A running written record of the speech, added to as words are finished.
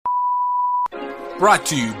Brought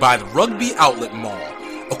to you by the Rugby Outlet Mall,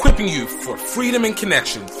 equipping you for freedom and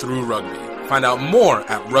connection through rugby. Find out more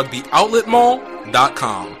at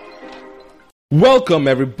rugbyoutletmall.com. Welcome,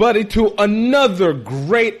 everybody, to another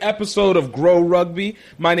great episode of Grow Rugby.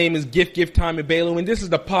 My name is Gift Tommy Bailey, and this is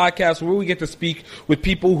the podcast where we get to speak with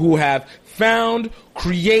people who have found,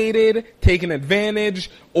 created, taken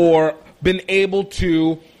advantage, or been able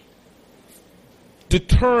to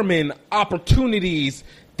determine opportunities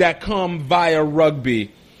that come via rugby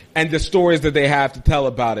and the stories that they have to tell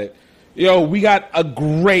about it. We got a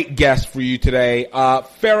great guest for you today,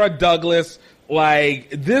 Farah Douglas.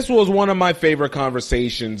 This was one of my favorite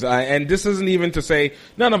conversations, and this isn't even to say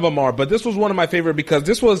none of them are, but this was one of my favorite because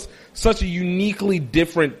this was such a uniquely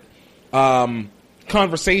different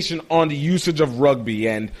conversation on the usage of rugby.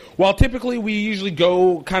 And while typically we usually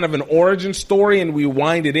go kind of an origin story and we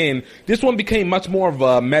wind it in, this one became much more of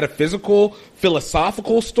a metaphysical,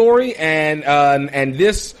 philosophical story, and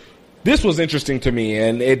this was interesting to me.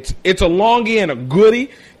 And it's a longie and a goodie.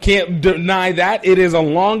 Can't deny that. It is a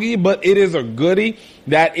longie, but it is a goodie.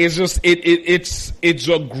 That is just it's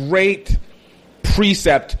a great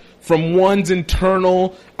precept from one's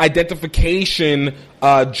internal identification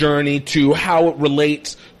journey to how it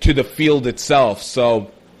relates to the field itself.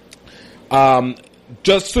 So,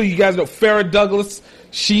 just so you guys know, Farah Douglas,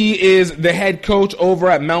 she is the head coach over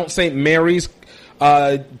at Mount St. Mary's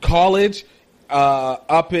College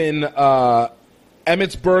up in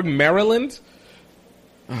Emmitsburg, Maryland.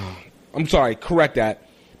 I'm sorry, correct that.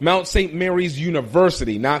 Mount St. Mary's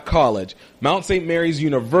University, not college. Mount St. Mary's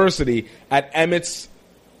University at Emmitsburg,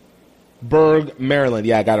 Maryland.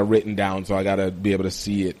 Yeah, I got it written down, so I got to be able to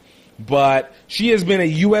see it. But she has been a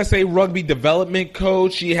USA Rugby development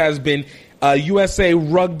coach. She has been a USA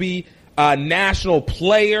Rugby national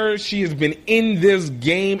player. She has been in this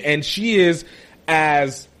game, and she is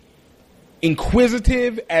as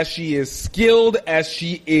inquisitive as she is skilled, as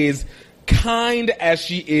she is kind, as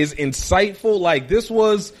she is insightful. This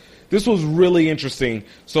was really interesting.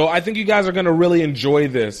 So I think you guys are going to really enjoy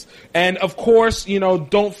this. And of course,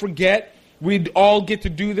 don't forget, we all get to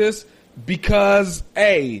do this because,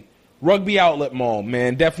 Rugby Outlet Mall,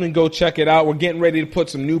 man, definitely go check it out. We're getting ready to put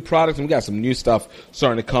some new products, and we got some new stuff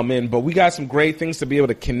starting to come in. But we got some great things to be able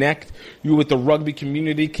to connect you with the rugby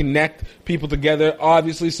community, connect people together,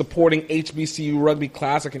 obviously supporting HBCU Rugby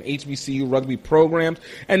Classic and HBCU Rugby programs,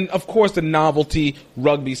 and, of course, the novelty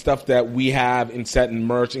rugby stuff that we have in set and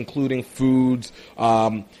merch, including foods,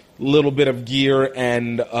 little bit of gear,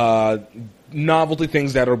 and novelty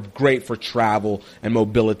things that are great for travel and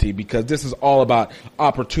mobility, because this is all about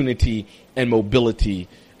opportunity and mobility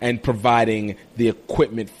and providing the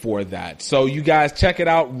equipment for that. So you guys check it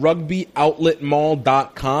out,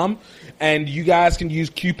 rugbyoutletmall.com, and you guys can use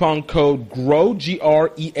coupon code GREAUX,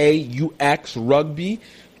 G-R-E-A-U-X, rugby,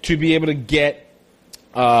 to be able to get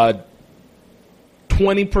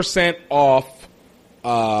 20% off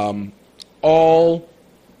all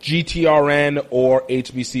GTRN or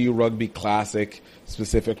HBCU Rugby Classic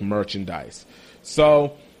specific merchandise.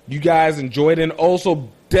 So you guys enjoyed it. And also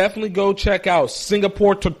definitely go check out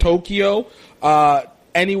Singapore to Tokyo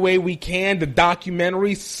any way we can. The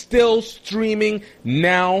documentary still streaming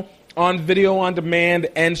now on video on demand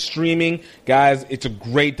and streaming. Guys, it's a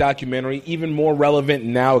great documentary, even more relevant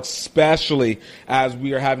now, especially as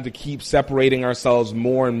we are having to keep separating ourselves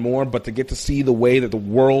more and more, but to get to see the way that the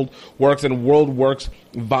world works, and the world works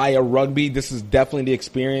via rugby, this is definitely the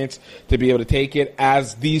experience to be able to take it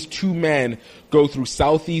as these two men go through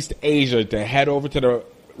Southeast Asia to head over to the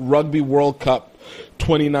Rugby World Cup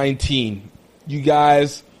 2019. You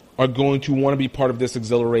guys are going to want to be part of this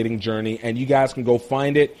exhilarating journey, and you guys can go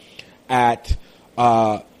find it at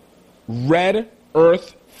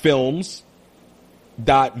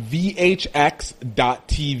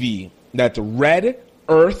redearthfilms.vhx.tv. That's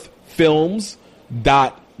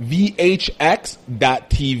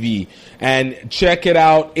redearthfilms.vhx.tv. And check it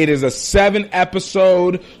out. It is a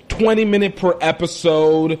 7-episode, 20-minute per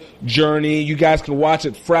episode journey. You guys can watch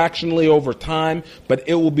it fractionally over time, but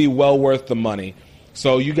it will be well worth the money.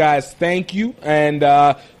 So you guys, thank you. And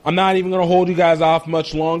I'm not even going to hold you guys off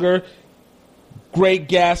much longer. Great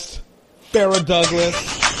guest, Farah Douglas.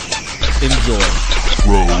 Enjoy.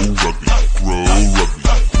 Grow rugby, grow rugby,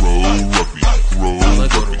 grow rugby, grow rugby, grow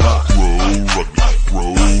rugby,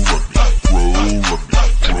 grow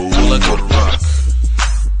rugby.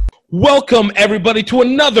 Welcome, everybody, to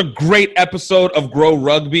another great episode of Grow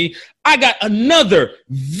Rugby. I got another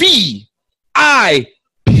VIP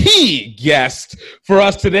guest for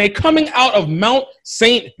us today, coming out of Mount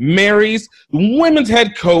St. Mary's, women's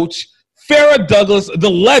head coach, Farah Douglas, the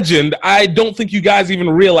legend. I don't think you guys even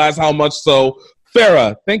realize how much so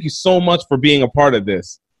Farah, thank you so much for being a part of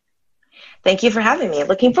this. Thank you for having me.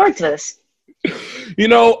 Looking forward to this. You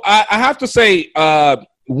know, I have to say,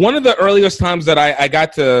 one of the earliest times that I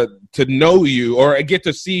got to know you or I get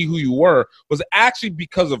to see who you were was actually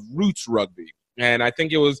because of Roots Rugby. And I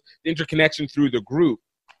think it was the interconnection through the group.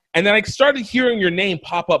 And then I started hearing your name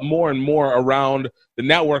pop up more and more around the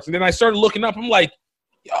networks. And then I started looking up. I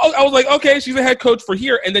was like, okay, she's a head coach for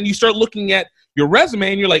here. And then you start looking at your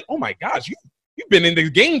resume and you're like, oh my gosh, you've been in the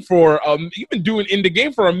game you've been doing in the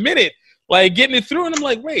game for a minute, like getting it through. And I'm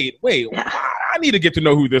like, wait, I need to get to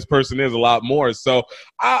know who this person is a lot more. So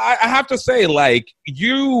I have to say, like,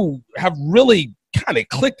 you have really kind of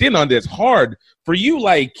clicked in on this hard. For you,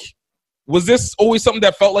 like, was this always something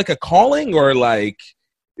that felt like a calling, or like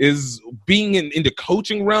is being in the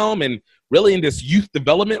coaching realm and really in this youth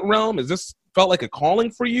development realm, is this felt like a calling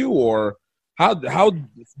for you, or how did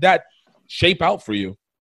that shape out for you?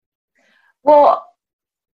 Well,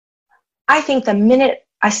 I think the minute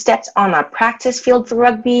I stepped on a practice field for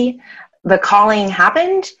rugby, the calling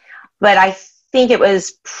happened. But I think it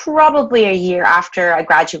was probably a year after I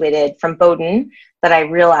graduated from Bowdoin that I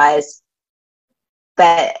realized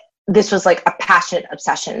that this was like a passionate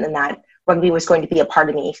obsession and that rugby was going to be a part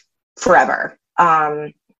of me forever.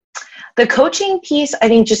 The coaching piece, I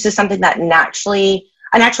think, just is something that I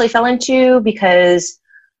naturally fell into because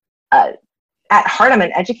at heart, I'm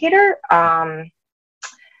an educator.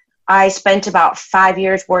 I spent about 5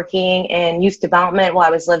 years working in youth development while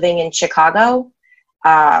I was living in Chicago.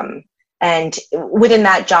 And within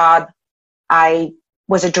that job, I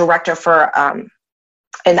was a director for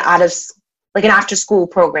an after-school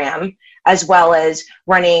program, as well as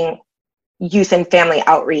running youth and family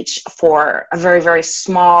outreach for a very, very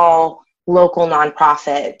small local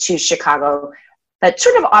nonprofit to Chicago that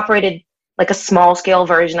sort of operated like a small-scale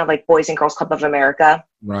version of like Boys and Girls Club of America.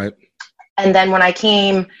 Right. And then when I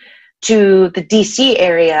came to the DC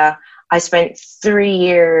area, I spent 3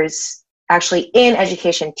 years actually in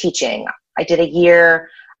education teaching. I did a year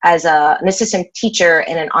as an assistant teacher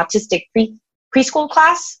in an autistic preschool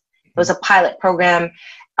class. It was a pilot program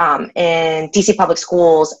in DC public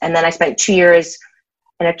schools. And then I spent 2 years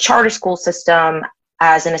in a charter school system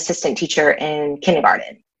as an assistant teacher in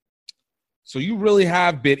kindergarten. So you really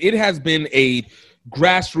have it has been a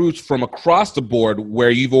grassroots from across the board where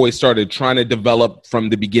you've always started trying to develop from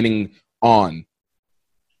the beginning on.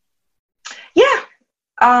 Yeah.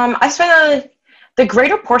 I spent the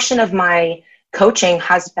greater portion of my coaching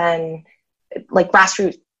has been like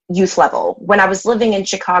grassroots youth level. When I was living in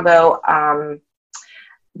Chicago,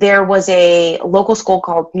 there was a local school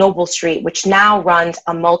called Noble Street, which now runs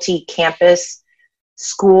a multi-campus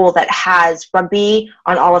school that has rugby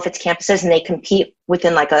on all of its campuses, and they compete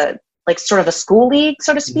within like sort of a school league,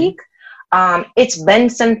 so to speak. It's been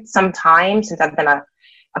some time since I've been a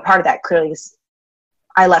part of that, clearly.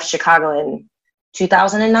 I left Chicago in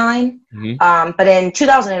 2009. But in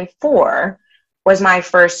 2004 was my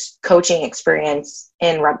first coaching experience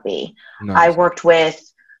in rugby. Nice. I worked with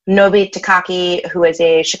Nobi Takaki, who is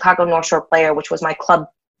a Chicago North Shore player, which was my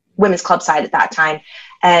women's club side at that time,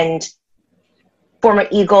 and former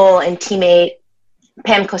Eagle and teammate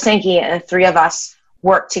Pam Kosenki, and the three of us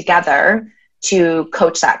worked together to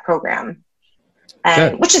coach that program.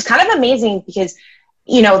 And which is kind of amazing because,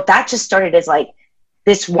 you know, that just started as like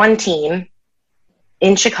this one team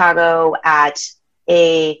in Chicago at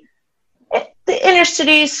the inner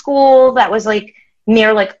city school that was like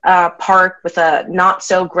near like a park with a not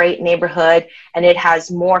so great neighborhood. And it has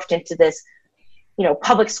morphed into this, you know,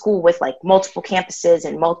 public school with like multiple campuses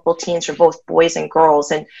and multiple teams for both boys and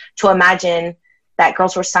girls. And to imagine that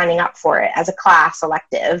girls were signing up for it as a class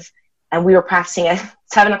elective, and we were practicing at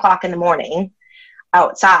 7:00 in the morning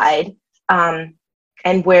outside,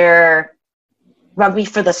 and where rugby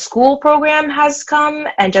for the school program has come,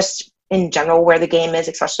 and just in general where the game is,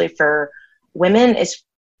 especially for women, is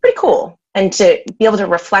pretty cool. And to be able to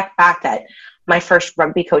reflect back that my first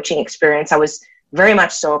rugby coaching experience, I was very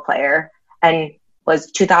much still a player, and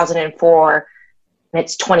was 2004, and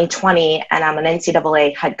it's 2020, and I'm an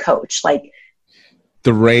NCAA head coach. Like,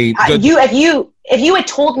 the rate. If you had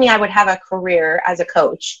told me I would have a career as a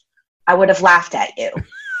coach, I would have laughed at you.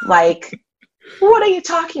 Like, what are you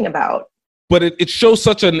talking about? But it shows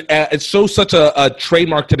such a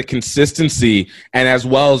trademark to the consistency, and as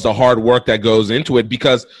well as the hard work that goes into it,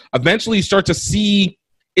 because eventually you start to see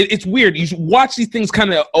it's weird. You watch these things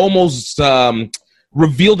kind of almost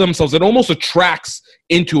reveal themselves. It almost attracts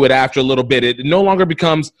into it after a little bit. It no longer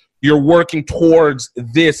becomes you're working towards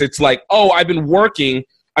this. It's like, oh, I've been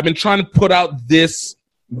trying to put out this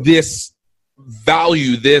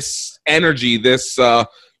value, this energy, this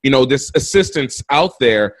this assistance out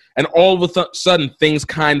there, and all of a sudden things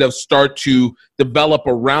kind of start to develop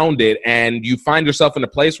around it, and you find yourself in a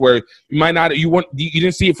place where you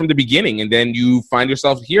didn't see it from the beginning, and then you find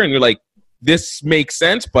yourself here, and you're like, this makes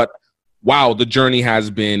sense, but wow, the journey has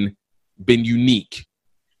been unique.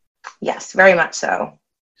 Yes, very much so.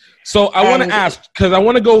 So I want to ask, because I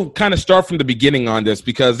want to go kind of start from the beginning on this,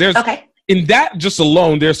 because in that just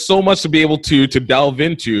alone, there's so much to be able to delve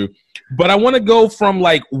into. But I want to go from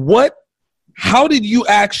how did you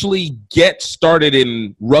actually get started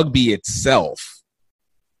in rugby itself?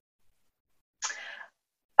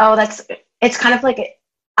 Oh, it's kind of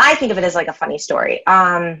I think of it as like a funny story.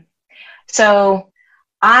 So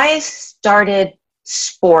I started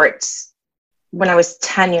sports when I was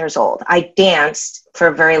 10 years old. I danced for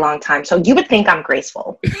a very long time. So you would think I'm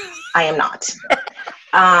graceful. I am not.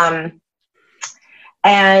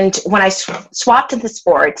 And when I swapped into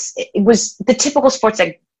sports, it was the typical sports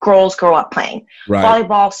that girls grow up playing. Right.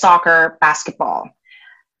 Volleyball, soccer, basketball.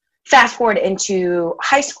 Fast forward into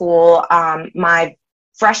high school, my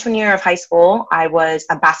freshman year of high school, I was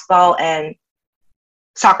a basketball and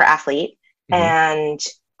soccer athlete. Mm-hmm. And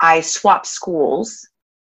I swapped schools,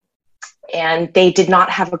 and they did not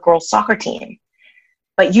have a girls' soccer team.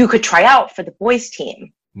 But you could try out for the boys'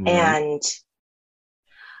 team. Mm-hmm. And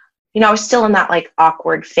I was still in that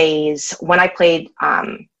awkward phase. When I played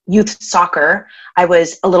youth soccer, I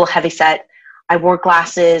was a little heavyset. I wore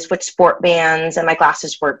glasses with sport bands, and my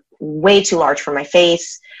glasses were way too large for my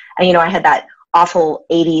face. And, I had that awful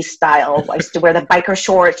 80s style. I used to wear the biker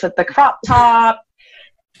shorts with the crop top,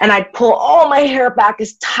 and I'd pull all my hair back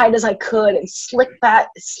as tight as I could and slick that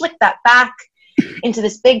back into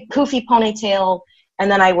this big poofy ponytail. And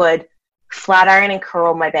then I would flat iron and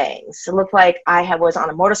curl my bangs. It looked like I was on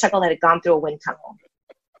a motorcycle that had gone through a wind tunnel.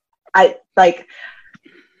 I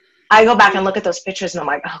go back and look at those pictures, and I'm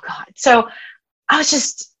like, oh God. So I was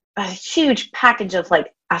just a huge package of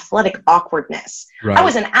athletic awkwardness. Right. I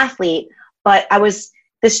was an athlete, but I was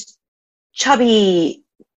this chubby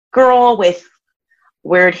girl with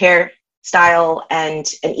weird hairstyle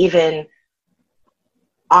and an even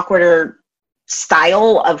awkwarder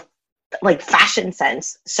style of fashion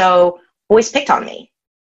sense. So boys picked on me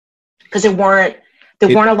because there weren't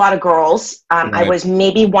a lot of girls. Right. I was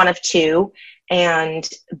maybe one of two, and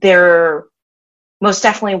there most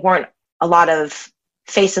definitely weren't a lot of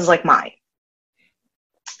faces like mine.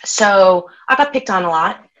 So I got picked on a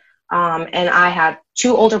lot. And I have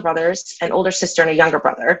two older brothers, an older sister and a younger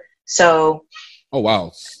brother. So oh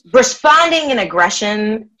wow, responding in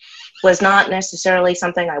aggression was not necessarily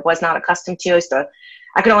something I was not accustomed to.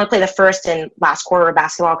 I could only play the first and last quarter of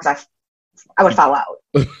basketball because I would foul out.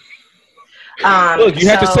 Look, you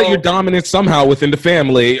had to set your dominance somehow within the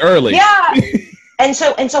family early. Yeah. And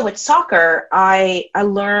so with soccer, I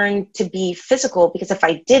learned to be physical, because if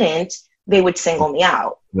I didn't, they would single me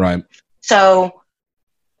out. Right. So,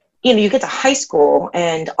 you get to high school,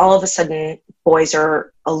 and all of a sudden boys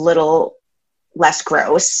are a little less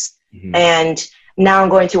gross. Mm-hmm. And now I'm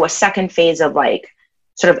going through a second phase of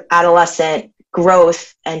sort of adolescent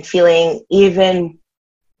growth and feeling even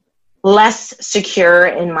less secure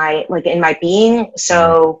in my being.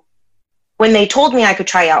 So when they told me I could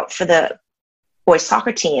try out for the boys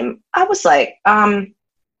soccer team, I was like,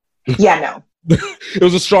 yeah, no. It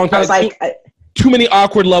was a strong time. I was too many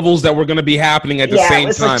awkward levels that were going to be happening at the same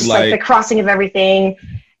time. Just the crossing of everything,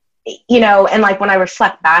 and when I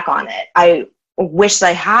reflect back on it, I wish that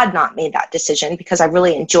I had not made that decision, because I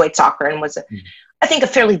really enjoyed soccer and was, I think, a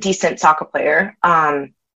fairly decent soccer player. But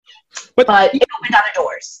it opened other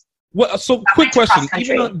doors. Well, so quick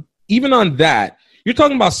question, even on that, you're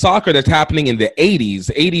talking about soccer that's happening in the 80s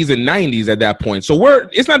and 90s at that point. So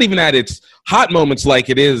it's not even at its hot moments like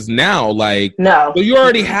it is now. No. So you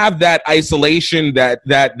already have that isolation,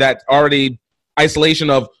 that already isolation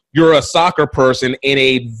of you're a soccer person in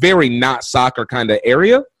a very not soccer kind of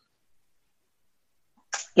area.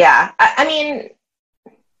 Yeah. I mean,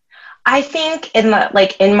 I think in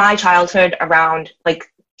my childhood around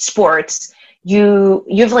sports, you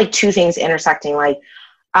have two things intersecting.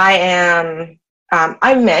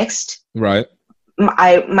 I'm mixed. Right.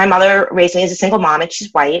 My mother raised me as a single mom, and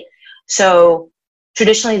she's white. So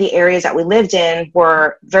traditionally the areas that we lived in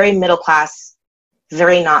were very middle class,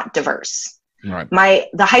 very not diverse. Right.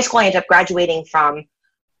 The high school I ended up graduating from,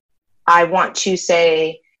 I want to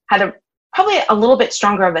say, had probably a little bit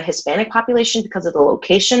stronger of a Hispanic population because of the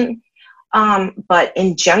location. But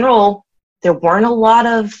in general, there weren't a lot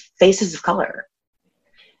of faces of color.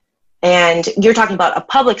 And you're talking about a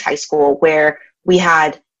public high school where we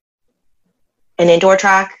had an indoor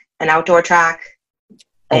track, an outdoor track,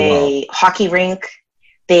 a hockey rink.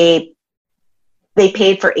 they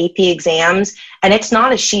paid for AP exams, and it's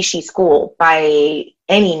not a she school by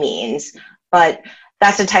any means, but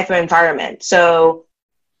that's the type of environment. So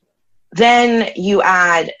then you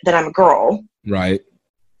add that I'm a girl. Right.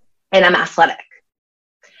 And I'm athletic.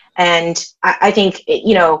 And I think,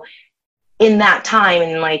 you know, in that time,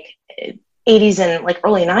 in like 80s and like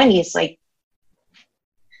early 90s, like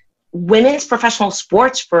women's professional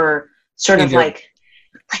sports were sort of like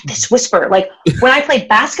this whisper. Like when I played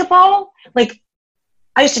basketball, like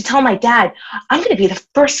I used to tell my dad, I'm going to be the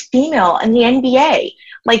first female in the NBA.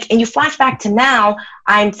 Like, and you flash back to now,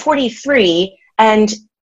 I'm 43 and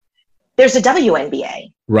there's a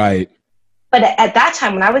WNBA. Right. But at that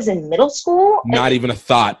time, when I was in middle school, not even a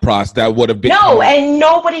thought process that would have been. No, and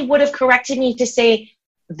nobody would have corrected me to say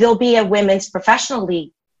there'll be a women's professional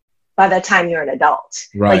league by the time you're an adult.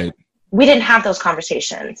 Right. Like, we didn't have those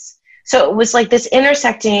conversations. So it was like this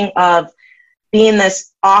intersecting of being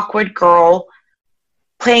this awkward girl,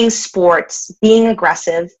 playing sports, being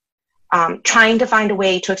aggressive, trying to find a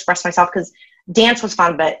way to express myself, because dance was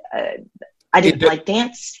fun, but I didn't like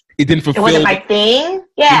dance. It didn't fulfill. It wasn't my thing.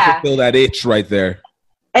 Yeah. Didn't fulfill that itch right there.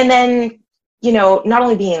 And then, you know, not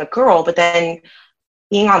only being a girl, but then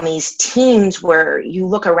being on these teams where you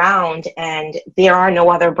look around and there are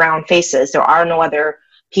no other brown faces. There are no other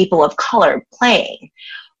people of color playing.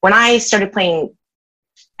 When I started playing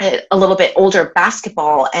a little bit older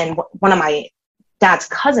basketball and one of my dad's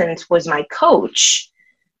cousins was my coach,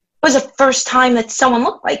 it was the first time that someone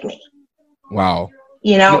looked like me. Wow.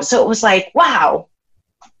 You know, so it was like, wow.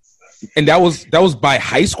 And that was by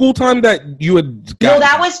high school time that you had got. No,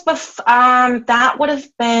 that was that would have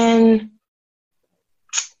been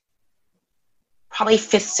probably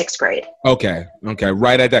 5th, 6th grade. Okay.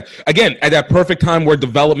 Right at that perfect time where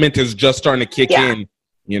development is just starting to kick in,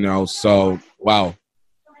 you know. So wow.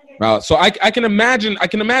 So I can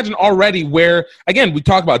imagine already where, again, we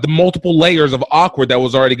talk about the multiple layers of awkward that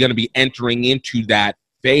was already going to be entering into that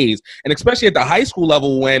phase, and especially at the high school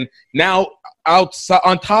level, when now outside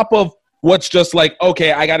on top of what's just like,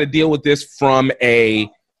 okay, I got to deal with this from a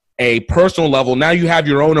personal level. Now you have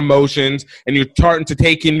your own emotions and you're starting to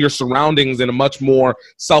take in your surroundings in a much more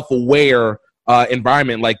self-aware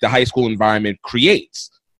environment like the high school environment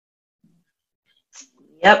creates.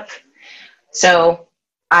 Yep. So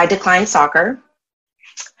I declined soccer.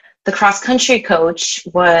 The cross-country coach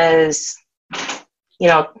was, you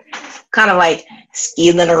know, kind of like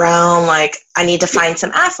skeeving around, like, I need to find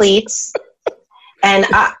some athletes. And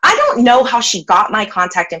I don't know how she got my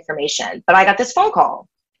contact information, but I got this phone call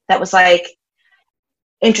that was like,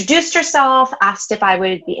 introduced herself, asked if I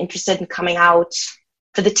would be interested in coming out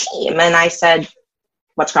for the team. And I said,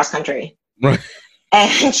 what's cross country? Right.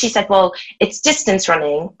 And she said, well, it's distance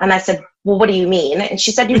running. And I said, well, what do you mean? And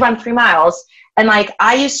she said, you run 3 miles. And like,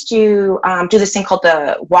 I used to do this thing called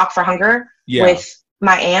the Walk for Hunger with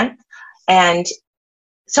my aunt. And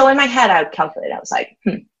so in my head, I would calculate. I was like,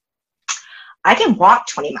 I can walk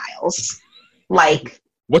 20 miles. Like,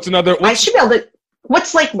 I should be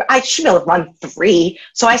able to run 3.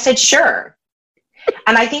 So I said, sure.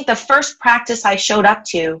 And I think the first practice I showed up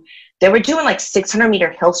to, they were doing like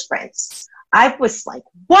 600-meter hill sprints. I was like,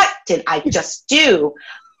 what did I just do?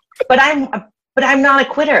 But I'm not a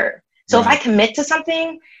quitter. So if I commit to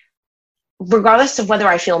something, regardless of whether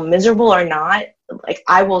I feel miserable or not, like,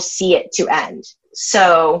 I will see it to end.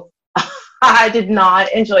 So I did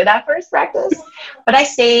not enjoy that first practice, but I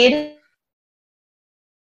stayed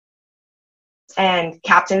and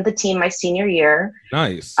captained the team my senior year.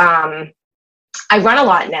 Nice. I run a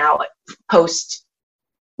lot now post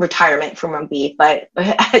retirement from rugby, but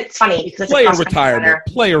it's funny because it's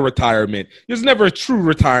player retirement. There's never a true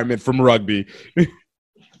retirement from rugby.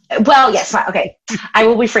 Well, yes. Okay. I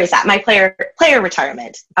will rephrase that. My player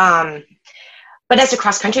retirement. But as a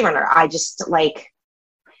cross country runner, I used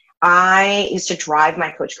to drive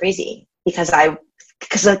my coach crazy because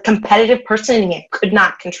a competitive person in me could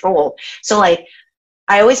not control. So like,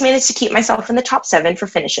 I always managed to keep myself in the top 7 for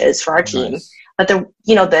finishes for our team. Nice. But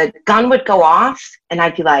the gun would go off and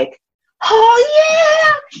I'd be like,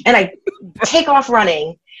 oh yeah. And I'd take off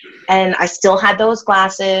running, and I still had those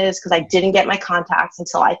glasses because I didn't get my contacts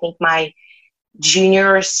until I think my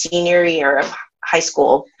junior or senior year of high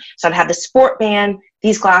school. So I'd have the sport band,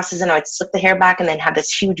 these glasses, and I'd slick the hair back and then have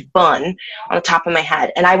this huge bun on the top of my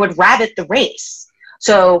head. And I would rabbit the race.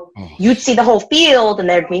 So you'd see the whole field and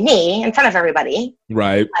there'd be me in front of everybody.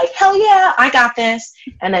 Right. Like, hell yeah, I got this.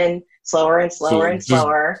 And then slower and slower and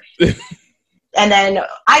slower. And then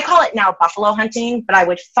I call it now buffalo hunting, but I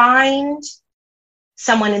would find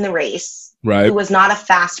someone in the race who was not a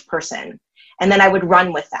fast person. And then I would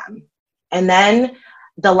run with them. And then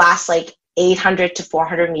the last like 800 to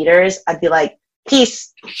 400 meters, I'd be like,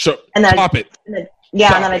 peace. Sure. And then, Stop it. and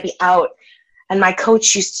then I'd be out. And my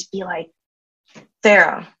coach used to be like,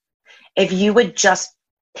 Farah, if you would just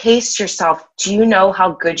pace yourself, do you know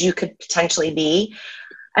how good you could potentially be?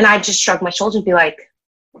 And I'd just shrug my shoulders and be like,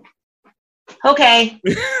 okay.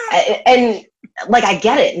 And like, I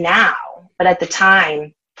get it now, but at the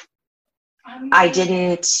time, I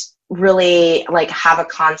didn't really like have a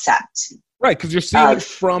concept. Right, because you're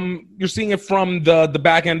seeing it from the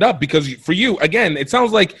back end up. Because for you, again, it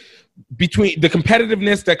sounds like between the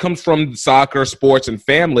competitiveness that comes from soccer, sports, and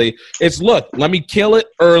family, it's look, let me kill it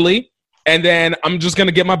early, and then I'm just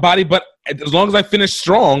gonna get my body. But as long as I finish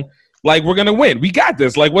strong, like we're gonna win. We got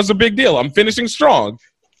this. Like, what's the big deal? I'm finishing strong.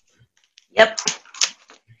 Yep.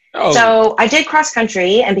 Oh. So I did cross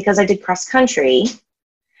country, and because I did cross country,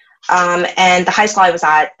 and the high school I was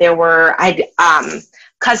at, there were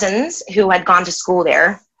cousins who had gone to school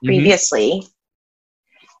there previously,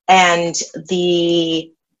 and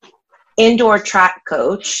the indoor track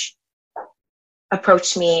coach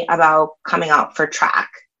approached me about coming out for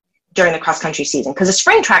track during the cross country season, because the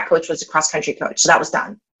spring track coach was a cross country coach, so that was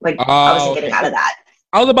done. Like, I wasn't getting out of that.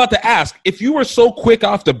 I was about to ask, if you were so quick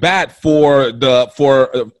off the bat for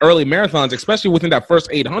early marathons, especially within that first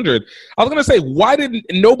 800, I was going to say, why didn't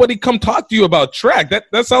nobody come talk to you about track?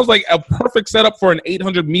 That sounds like a perfect setup for an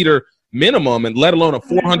 800 meter minimum, and let alone a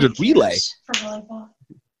 400 relay. For volleyball.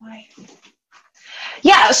 Why?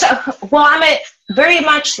 Yeah, so, well, I'm very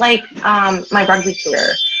much like my rugby career.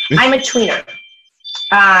 I'm a tweener.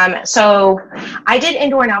 So I did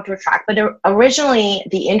indoor and outdoor track, but originally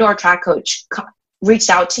the indoor track coach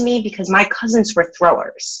reached out to me because my cousins were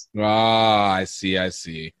throwers. Ah, I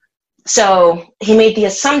see. So he made the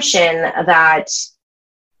assumption that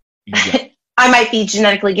I might be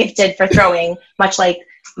genetically gifted for throwing, much like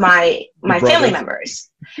my family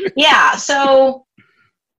members. Yeah. So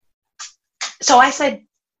I said,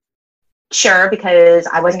 sure, because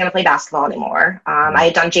I wasn't going to play basketball anymore. I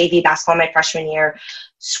had done JV basketball my freshman year,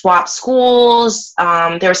 swapped schools.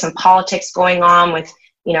 There was some politics going on with,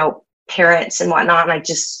 parents and whatnot, and I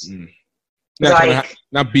just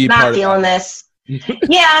not feeling this.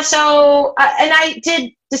 Yeah, so and I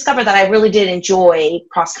did discover that I really did enjoy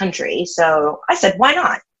cross country, so I said, why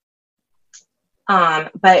not?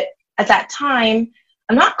 But at that time,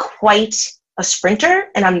 I'm not quite a sprinter,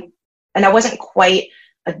 and I wasn't quite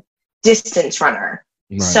a distance runner.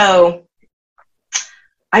 Right. So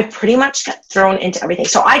I pretty much got thrown into everything.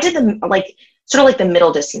 So I did the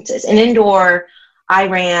middle distances. In indoor, I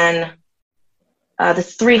ran the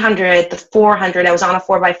 300, the 400. I was on a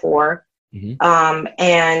 4x4.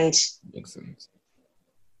 And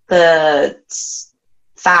the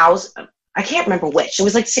 1,000. I can't remember which. It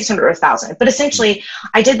was like 600 or 1,000. But essentially,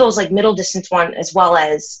 I did those like middle distance one as well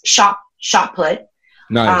as shot put.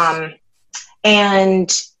 Nice.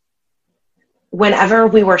 And whenever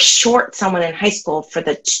we were short someone in high school for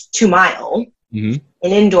the 2 mile, in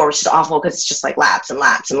indoor, which is awful because it's just like laps and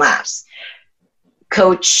laps and laps,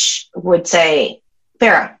 coach would say,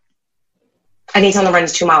 Farah, I need someone to run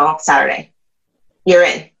the 2 mile Saturday. You're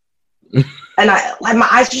in. And my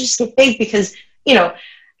eyes would just get big because,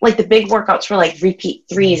 like the big workouts were like repeat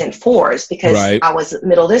 3s and 4s because I was a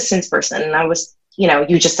middle distance person. And I was,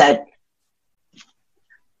 you just said,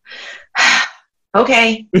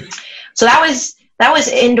 okay. So that was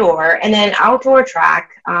indoor. And then outdoor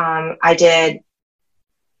track, I did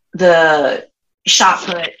the shot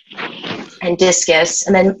put and discus,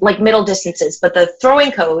 and then like middle distances. But the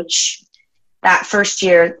throwing coach that first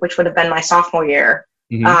year, which would have been my sophomore year,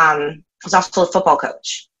 was also a football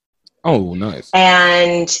coach. Oh, nice.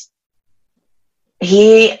 And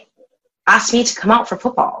he asked me to come out for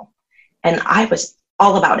football, and I was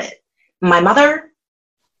all about it. My mother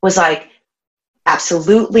was like,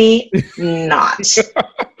 absolutely not.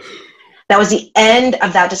 That was the end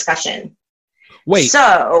of that discussion. Wait,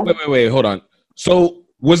 hold on. So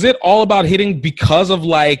was it all about hitting because of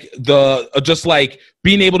like just like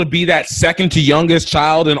being able to be that second to youngest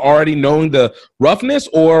child and already knowing the roughness,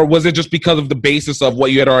 or was it just because of the basis of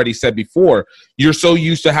what you had already said before? You're so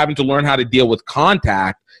used to having to learn how to deal with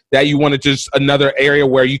contact that you wanted just another area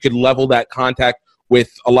where you could level that contact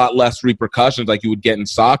with a lot less repercussions like you would get in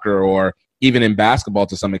soccer or even in basketball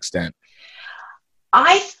to some extent?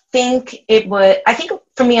 I think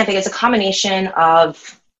for me, it's a combination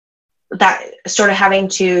of that sort of having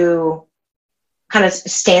to kind of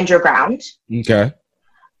stand your ground. Okay.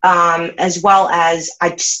 As well as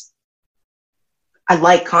I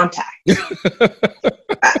like contact.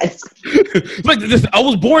 Like this, I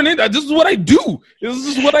was born in. This is what I do. This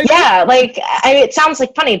is what I do. Yeah, like it sounds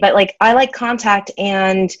like funny, but like I like contact,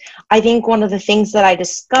 and I think one of the things that I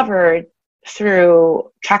discovered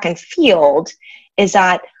through track and field is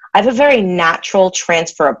that I have a very natural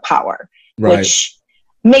transfer of power, Right. which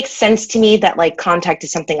makes sense to me that like contact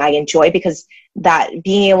is something I enjoy, because that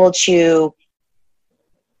being able to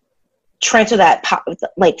transfer that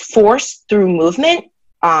like force through movement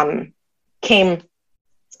came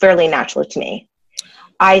fairly naturally to me.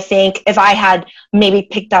 I think if I had maybe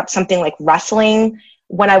picked up something like wrestling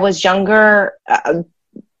when I was younger,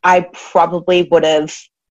 I probably would have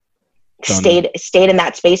stayed in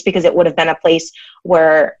that space, because it would have been a place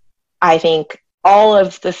where I think all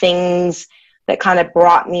of the things that kind of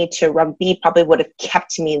brought me to rugby probably would have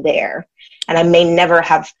kept me there, and I may never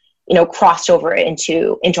have, crossed over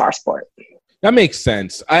into our sport. That makes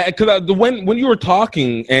sense. Because when you were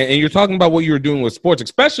talking and you're talking about what you were doing with sports,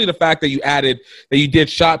 especially the fact that you added that you did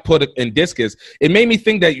shot put and discus, it made me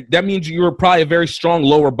think that means you were probably a very strong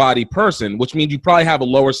lower body person, which means you probably have a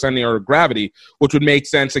lower center of gravity, which would make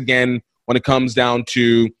sense again when it comes down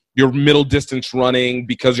to your middle distance running,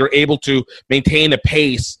 because you're able to maintain a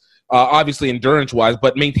pace, obviously endurance wise,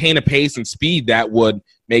 but maintain a pace and speed that would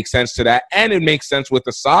make sense to that. And it makes sense with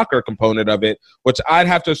the soccer component of it, which I'd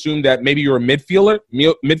have to assume that maybe you're a midfielder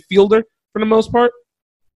for the most part.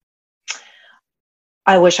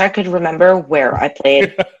 I wish I could remember where I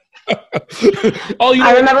played.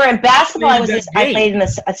 I remember in basketball, I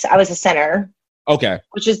was a center. Okay.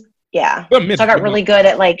 Which is, yeah. Well, So I got really good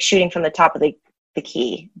at like shooting from the top of the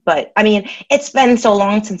key. But I mean, it's been so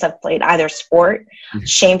long since I've played either sport.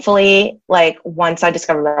 Shamefully, like once I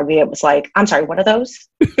discovered rugby, it was like, I'm sorry, what are those?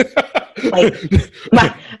 Like,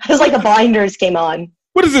 it was like the blinders came on.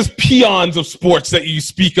 What is this peons of sports that you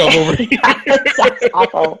speak of over here? That's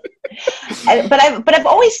awful. But I've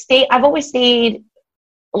always stayed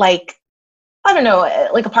like, I don't know,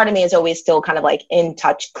 like a part of me is always still kind of like in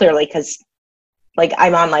touch, clearly, because like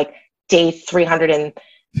I'm on like day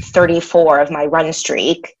 334 of my run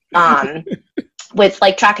streak with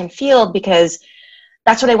like track and field, because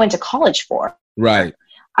that's what I went to college for. Right.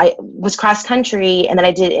 I was cross country, and then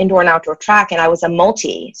I did indoor and outdoor track, and I was a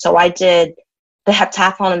multi. So I did the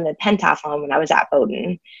heptathlon and the pentathlon when I was at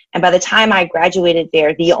Bowdoin. And by the time I graduated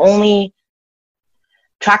there, the only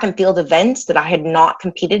track and field events that I had not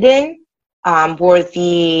competed in were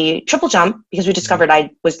the triple jump, because we discovered I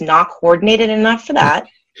was not coordinated enough for that.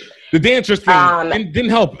 The dancers thing didn't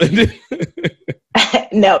help.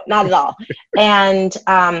 No, not at all. And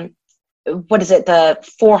what is it? The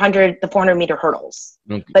 400 meter hurdles.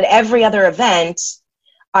 Okay. But every other event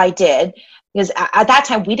I did, because at that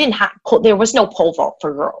time there was no pole vault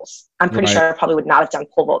for girls. I'm pretty sure I probably would not have done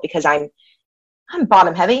pole vault, because I'm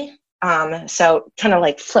bottom heavy. So trying to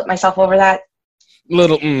like flip myself over that.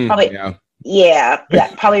 Probably. Yeah,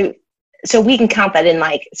 probably. So we can count that in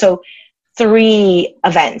like, so 3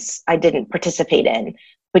 events I didn't participate in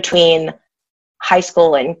between high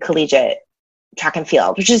school and collegiate track and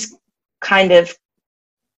field, which is kind of,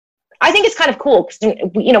 I think it's kind of cool, because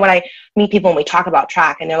when I meet people and we talk about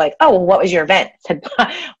track and they're like, oh, well, what was your event? I said,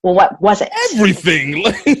 well, what was it? Everything.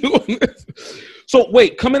 So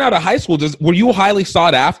wait, coming out of high school, were you highly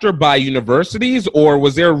sought after by universities, or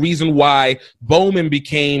was there a reason why Bowman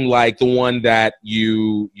became like the one that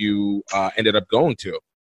you ended up going to?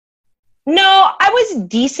 No, I was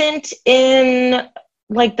decent in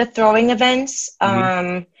like the throwing events.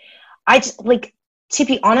 I just, like, to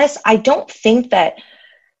be honest, I don't think that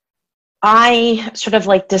I sort of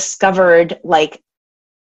like discovered like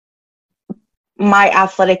my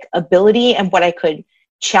athletic ability and what I could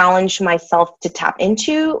challenge myself to tap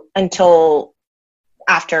into until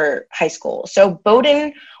after high school. So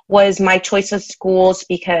Bowdoin was my choice of schools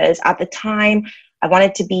because at the time I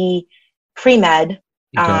wanted to be pre-med.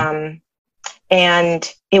 Okay.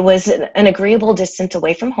 And it was an agreeable distance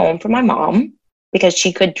away from home for my mom because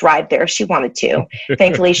she could drive there if she wanted to.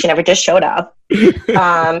 Thankfully, she never just showed up.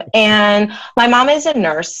 And my mom is a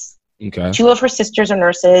nurse. Okay. 2 of her sisters are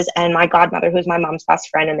nurses, and my godmother, who's my mom's best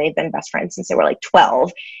friend, and they've been best friends since they were like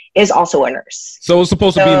 12, is also a nurse. So it was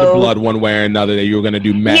supposed to be in the blood one way or another that you were going to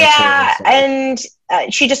do medical. Yeah, and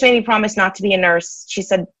she just made me promise not to be a nurse. She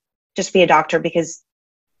said, just be a doctor because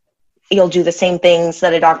you'll do the same things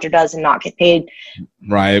that a doctor does and not get paid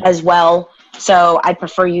as well. So I'd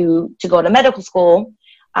prefer you to go to medical school.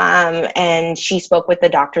 And she spoke with the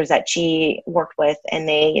doctors that she worked with, and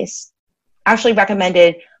they actually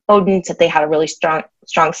recommended Bowdoin, that they had a really strong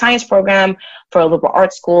science program for a liberal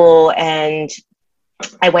arts school, and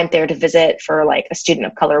I went there to visit for like a student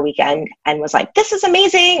of color weekend and was like, this is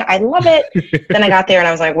amazing. I love it. Then I got there and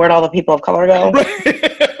I was like, where'd all the people of color go? Wait.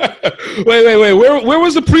 Where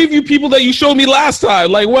was the preview people that you showed me last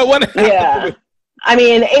time? Like what happened? Yeah. I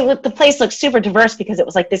mean, the place looked super diverse because it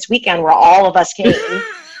was like this weekend where all of us came.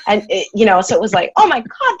 And so it was like, oh my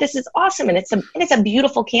God, this is awesome. And it's a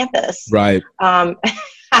beautiful campus. Right. Then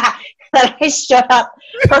I showed up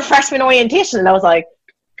for freshman orientation and I was like,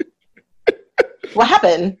 what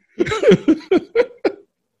happened?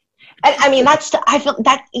 I mean, I feel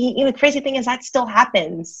that, the crazy thing is that still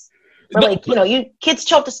happens. Where like, you kids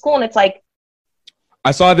show up to school and it's like, I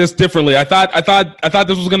saw this differently. I thought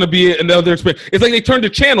this was going to be another experience. It's like they turned the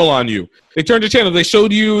channel on you. They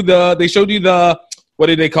showed you the what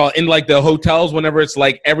do they call it? In like the hotels, whenever it's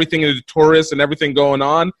like everything is tourists and everything going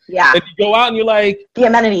on. Yeah. And you go out and you're like, the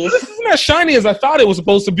amenities. This isn't as shiny as I thought it was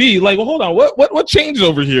supposed to be. Like, well, hold on. What changed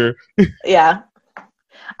over here? Yeah.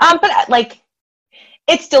 But like,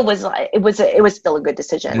 it still was. It was still a good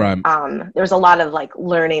decision. Right. There was a lot of like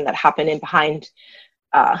learning that happened in behind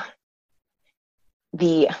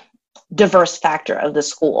the diverse factor of the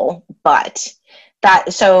school, but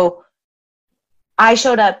so I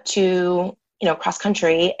showed up to cross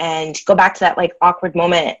country and go back to that like awkward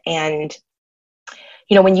moment, and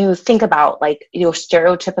when you think about like your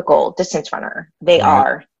stereotypical distance runner, they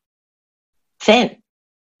are thin,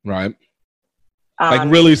 right? Like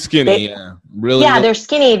really skinny, they're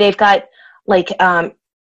skinny. They've got like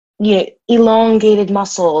elongated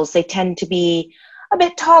muscles. They tend to be a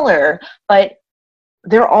bit taller, but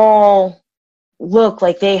they're all look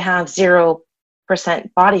like they have 0%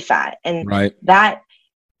 body fat. And that,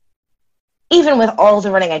 even with all the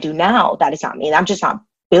running I do now, that is not me. I'm just not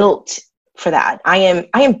built for that. I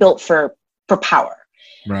am built for power.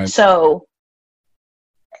 Right. So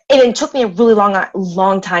it took me a really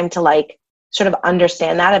long time to like sort of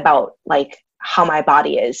understand that about like how my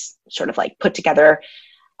body is sort of like put together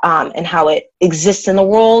and how it exists in the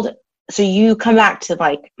world. So you come back to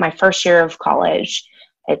like my first year of college.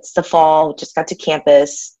 It's the fall, just got to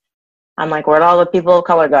campus. I'm like, where'd all the people of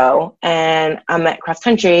color go? And I'm at cross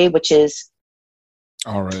country, which is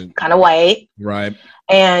all right, kind of white. Right.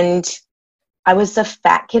 And I was the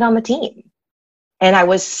fat kid on the team. And I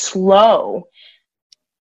was slow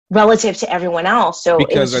relative to everyone else. So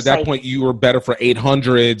because at that point you were better for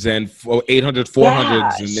 800s and 800,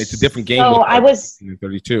 400s, and it's a different game. So I was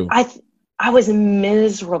 32. I was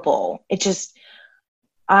miserable. It just,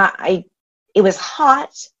 it was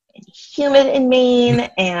hot and humid in Maine,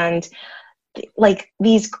 and like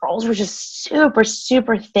these girls were just super,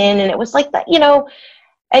 super thin. And it was like that,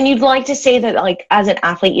 and you'd like to say that like as an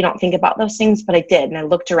athlete, you don't think about those things, but I did. And I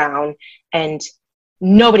looked around and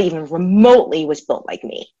nobody even remotely was built like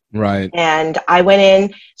me. Right. And I went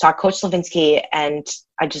in, saw Coach Slavinsky, and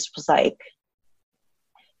I just was like,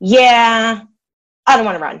 yeah, I don't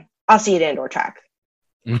want to run. I'll see you at indoor track.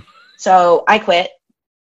 So I quit,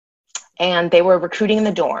 and they were recruiting in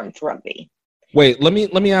the dorm for rugby. Wait, let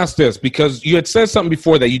me ask this, because you had said something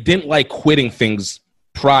before that you didn't like quitting things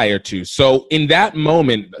prior to. So in that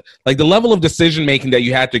moment, like the level of decision making that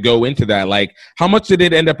you had to go into that, like how much did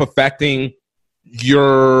it end up affecting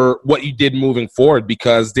what you did moving forward?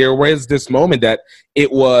 Because there was this moment that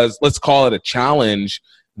it was, let's call it a challenge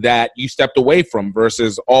that you stepped away from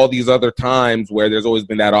versus all these other times where there's always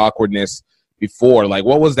been that awkwardness before. Like,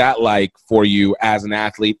 what was that like for you as an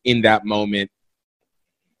athlete in that moment?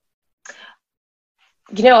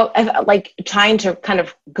 Like trying to kind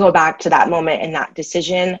of go back to that moment and that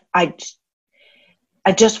decision, I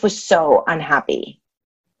just was so unhappy.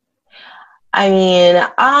 I mean,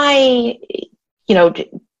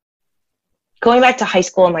 going back to high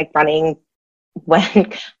school and like running,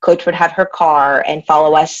 when Coach would have her car and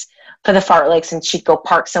follow us for the fartleks, and she'd go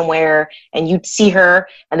park somewhere and you'd see her,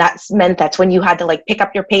 and that's when you had to like pick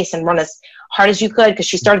up your pace and run as hard as you could, because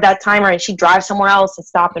she started that timer and she'd drive somewhere else and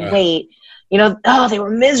stop and wait. They were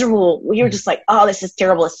miserable. We were just like, oh, this is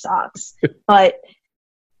terrible. It sucks. But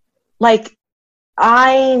like,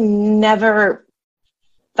 I never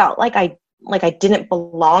felt like I didn't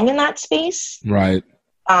belong in that space. Right.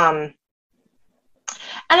 And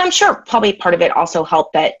I'm sure probably part of it also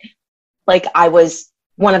helped that like I was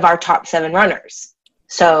one of our top 7 runners.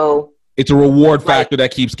 So it's a reward factor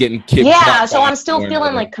that keeps getting kicked. Yeah. So I'm still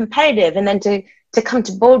feeling like competitive. And then to come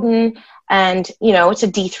to Bowdoin, and, it's a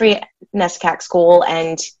D3 NESCAC school,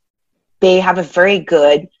 and they have a very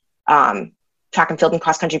good track and field and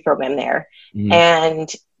cross country program there. Mm-hmm. And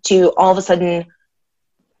to all of a sudden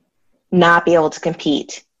not be able to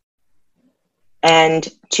compete and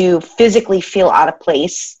to physically feel out of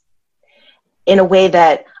place in a way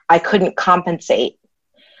that I couldn't compensate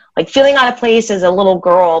like feeling out of place as a little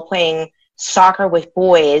girl playing soccer with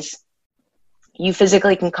boys, you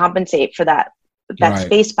physically can compensate for that Right.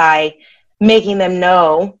 space by making them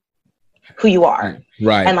know who you are.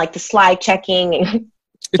 Right. And like the slide checking and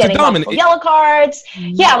It's a getting dominant. multiple yellow cards.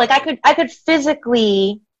 Yeah, like I could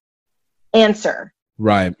physically answer.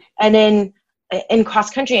 Right. And in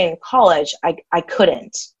cross country in college, I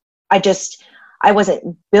couldn't. I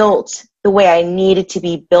wasn't built the way I needed to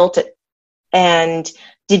be built and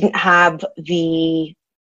didn't have the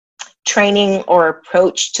training or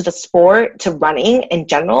approach to the sport, to running in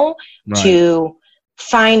general, Right. to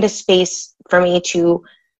find a space for me to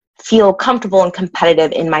feel comfortable and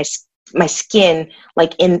competitive in my skin,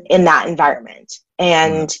 like in that environment.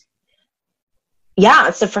 And yeah,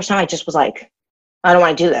 it's the first time I just was like, I don't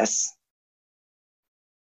want to do this.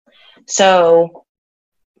 So,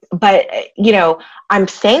 but you know, I'm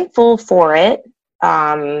thankful for it.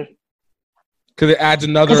 Because it adds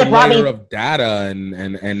another 'Cause it brought layer me- of data and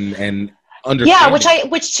understanding. Yeah,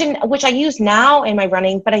 which I use now in my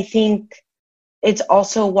running, but I think it's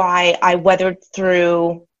also why I weathered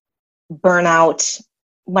through burnout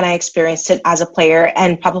when I experienced it as a player,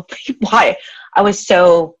 and probably why I was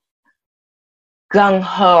so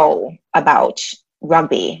gung-ho about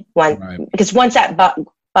rugby because once that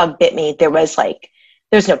bug bit me, there's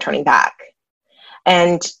no turning back.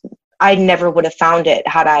 And I never would have found it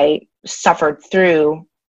had I suffered through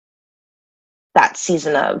that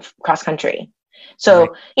season of cross country. So, Right.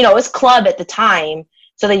 you know, it was club at the time.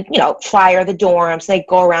 So they, you know, flyer the dorms, they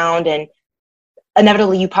go around, and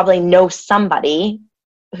inevitably you probably know somebody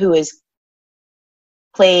who is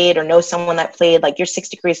played or know someone that played, like you're 6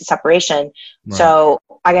 degrees of separation. Right. So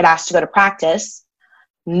I got asked to go to practice.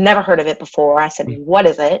 Never heard of it before. I said, what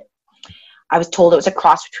is it? I was told it was a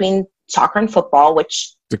cross between soccer and football,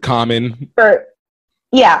 which The common.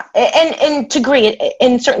 yeah, and to agree,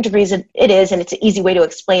 in certain degrees it is, and it's an easy way to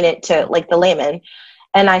explain it to like the layman.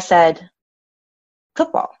 And I said,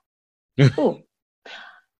 football. Ooh.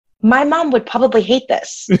 My mom would probably hate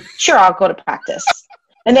this. Sure, I'll go to practice.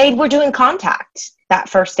 And they were doing contact that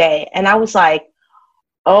first day. And I was like,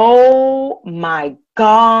 oh my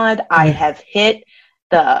God, I have hit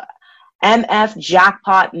the MF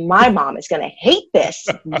jackpot. My mom is going to hate this.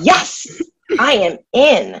 Yes, I am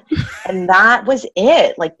in. And that was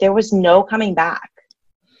it. Like there was no coming back.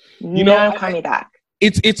 No coming back.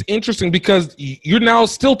 It's interesting because you're now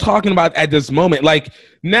still talking about at this moment, like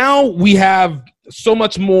now we have so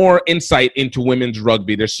much more insight into women's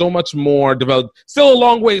rugby. There's so much more developed, still a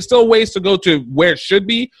long way, still ways to go to where it should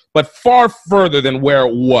be, but far further than where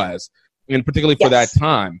it was, and particularly for that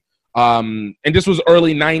time. And this was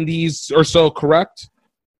early 90s or so, correct?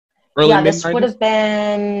 Early this mid-90s? would have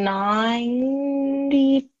been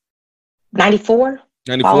 94. 94?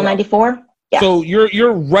 Fall 94. Yeah. So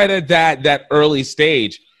you're right at that early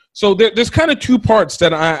stage. So there's kind of two parts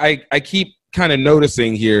that I keep kind of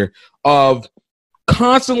noticing here of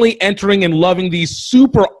constantly entering and loving these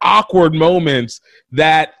super awkward moments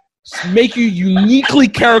that make you uniquely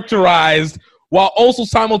characterized while also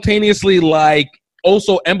simultaneously like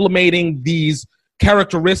also emblemating these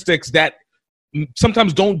characteristics that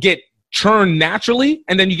sometimes don't get churned naturally,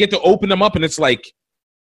 and then you get to open them up and it's like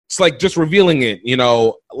just revealing it, you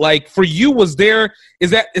know. Like for you, has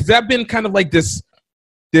that been kind of like this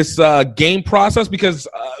game process? Because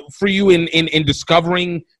for you in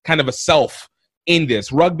discovering kind of a self in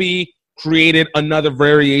this, rugby created another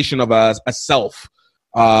variation of a self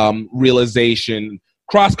realization.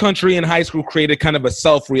 Cross country in high school created kind of a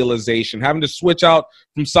self realization. Having to switch out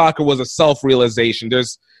from soccer was a self realization.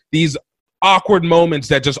 There's these awkward moments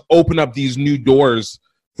that just open up these new doors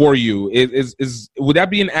for you. Would that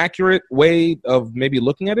be an accurate way of maybe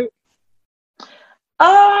looking at it?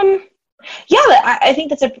 Yeah, I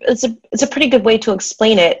think it's a pretty good way to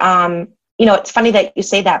explain it. You know, it's funny that you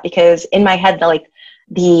say that because in my head,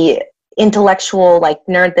 the intellectual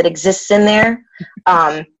nerd that exists in there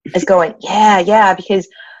is going, yeah, because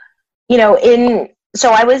you know, so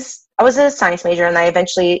I was a science major, and I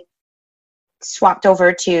eventually swapped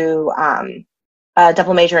over to a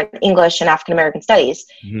double major in English and African American Studies,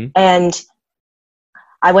 and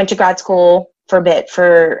I went to grad school for a bit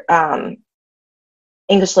for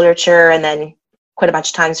English literature, and then quite a bunch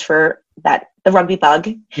of times for the rugby bug.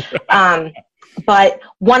 But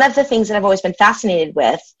one of the things that I've always been fascinated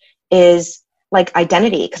with is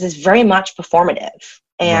identity, because it's very much performative.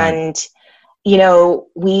 And, you know,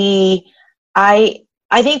 I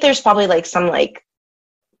think there's probably some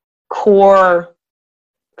core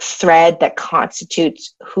thread that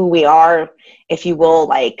constitutes who we are, if you will,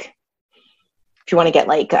 if you want to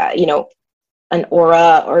get you know, an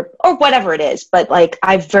aura or whatever it is. But like,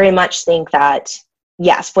 I very much think that,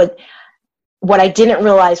 yes, what I didn't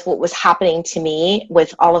realize what was happening to me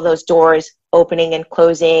with all of those doors opening and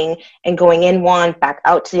closing and going in one, back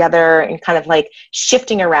out to the other, and kind of like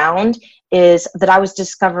shifting around, is that I was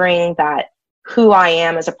discovering that who I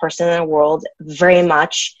am as a person in the world very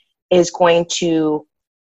much is going to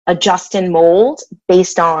adjust and mold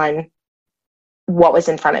based on what was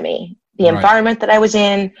in front of me, the Right. environment that I was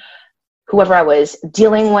in, whoever I was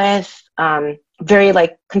dealing with, very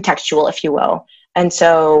like contextual, if you will. And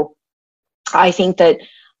so I think that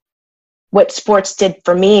what sports did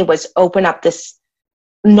for me was open up this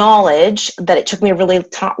knowledge that it took me a really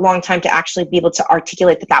long time to actually be able to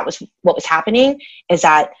articulate that was what was happening, is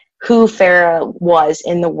that who Farah was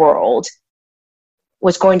in the world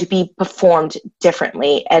was going to be performed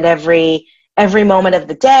differently at every moment of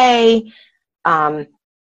the day.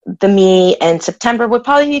 The me in September would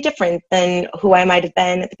probably be different than who I might have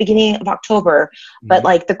been at the beginning of October. But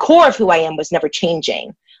like the core of who I am was never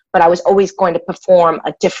changing. But I was always going to perform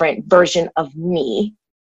a different version of me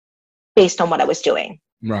based on what I was doing.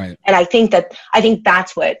 Right. And I think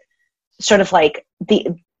that's what sort of like the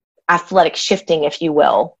athletic shifting, if you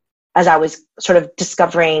will, as I was sort of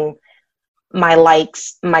discovering my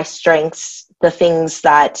likes, my strengths, the things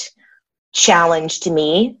that challenged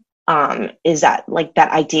me, is that like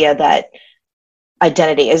that idea that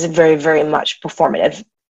identity is very, very much performative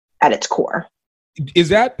at its core. Is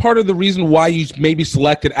that part of the reason why you maybe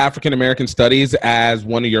selected African American Studies as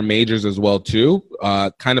one of your majors as well too?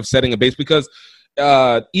 Kind of setting a base, because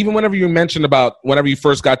even whenever you mentioned about whenever you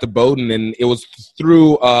first got to Bowdoin, and it was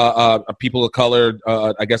through a people of color,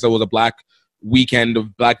 I guess it was a Black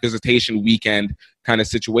visitation weekend kind of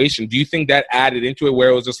situation. Do you think that added into it, where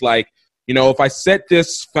it was just like, you know, if I set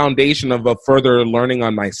this foundation of a further learning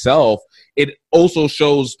on myself, it also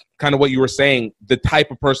shows kind of what you were saying, the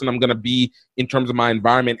type of person I'm going to be in terms of my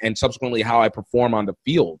environment, and subsequently how I perform on the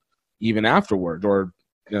field, even afterward, or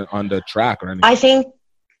on the track or anything.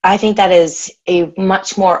 I think that is a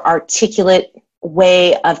much more articulate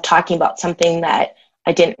way of talking about something that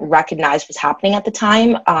I didn't recognize was happening at the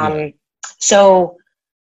time. So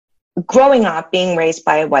growing up, being raised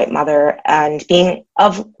by a white mother and being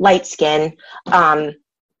of light skin,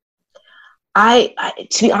 I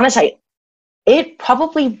to be honest,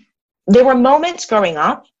 there were moments growing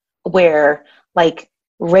up where like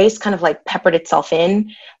race kind of like peppered itself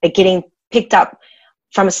in, like getting picked up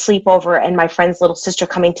from a sleepover and my friend's little sister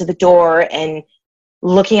coming to the door and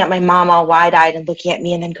looking at my mom all wide-eyed and looking at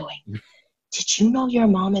me and then going, "Did you know your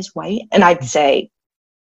mom is white?" And I'd say,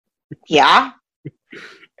 "Yeah."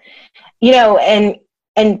 You know,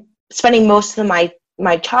 and spending most of my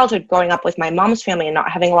childhood growing up with my mom's family and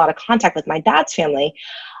not having a lot of contact with my dad's family,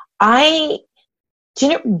 I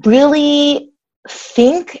didn't really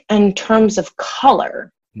think in terms of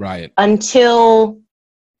color, right, until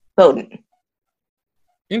Bowdoin.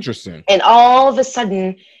 Interesting. And all of a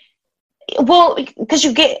sudden, well, because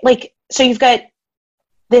you get like, so you've got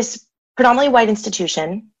this predominantly white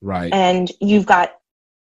institution, right, and you've got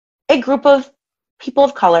a group of people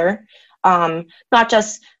of color, not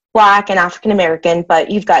just Black and African American, but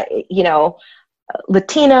you've got, you know,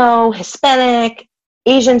 Latino, Hispanic,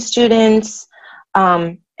 Asian students,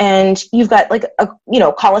 and you've got like a, you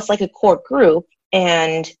know, call us like a core group,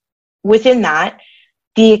 and within that,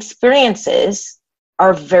 the experiences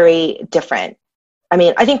are very different. I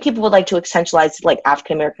mean, I think people would like to essentialize like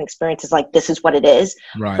African American experiences, like this is what it is,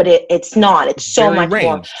 right, but it's not. It's so very much ranged,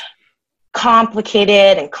 more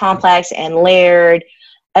complicated and complex and layered.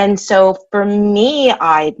 And so for me,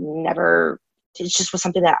 it just was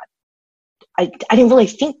something that I didn't really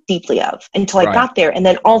think deeply of until I got there. And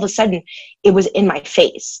then all of a sudden it was in my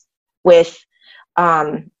face with,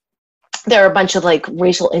 there are a bunch of like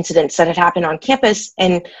racial incidents that had happened on campus,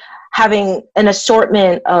 and having an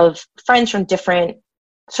assortment of friends from different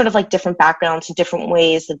backgrounds and different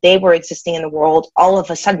ways that they were existing in the world. All of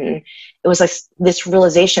a sudden it was like this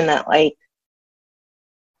realization that like,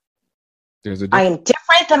 I am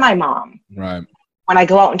different than my mom. Right. When I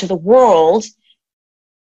go out into the world,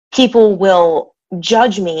 people will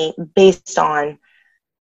judge me based on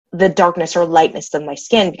the darkness or lightness of my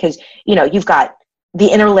skin, because, you know, you've got the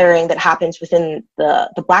inner layering that happens within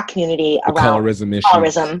the Black community around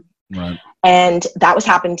colorism. Right. And that was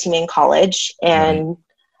happening to me in college. And,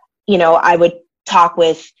 you know, I would talk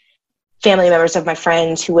with family members of my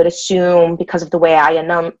friends who would assume, because of the way I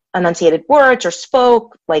enunciated words or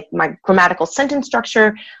spoke, like my grammatical sentence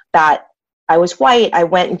structure, that I was white. I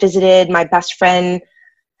went and visited my best friend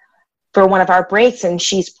for one of our breaks, and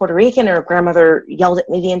she's Puerto Rican, and her grandmother yelled at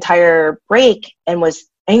me the entire break and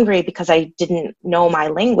angry because I didn't know my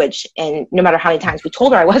language. And no matter how many times we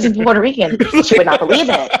told her I wasn't Puerto Rican, she would not believe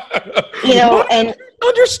it, you know, and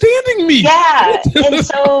understanding me. yeah. And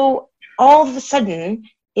so all of a sudden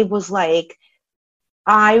it was like,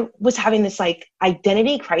 I was having this like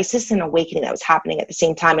identity crisis and awakening that was happening at the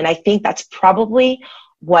same time. And I think that's probably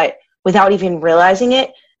what, without even realizing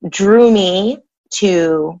it, drew me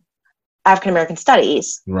to African American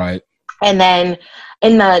studies. Right. And then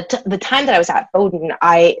in the time that I was at Bowdoin,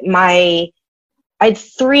 I had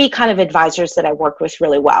 3 kind of advisors that I worked with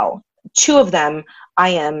really well. 2 of them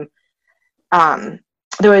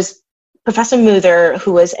there was Professor Muther,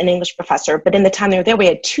 who was an English professor, but in the time they were there, we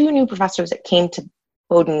had 2 new professors that came to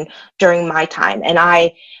Bowdoin during my time. And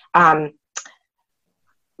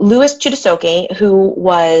Louis Chudasoke, who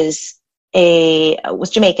was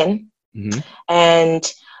Jamaican, mm-hmm.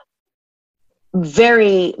 and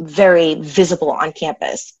very, very visible on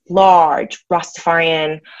campus, large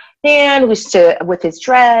Rastafarian man with his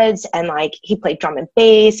dreads, and like he played drum and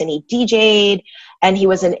bass and he DJ'd, and he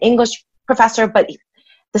was an English professor, but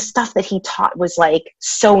the stuff that he taught was like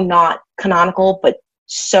so not canonical, but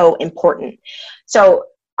so important. So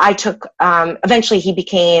I took, eventually he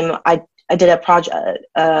became, I did a project,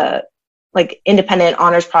 like independent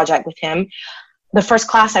honors project with him. The first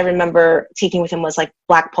class I remember taking with him was like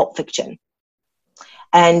Black Pulp Fiction.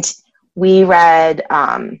 And we read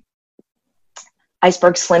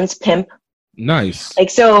Iceberg Slim's Pimp. Nice. Like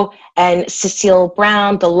so, and Cecile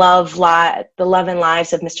Brown, The Love and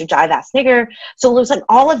Lives of Mr. Jive-Ass Nigger. So it was like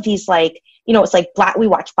all of these, like, you know, it's like we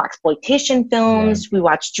watched blaxploitation films. Right. We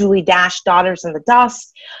watched Julie Dash, Daughters in the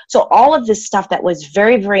Dust. So all of this stuff that was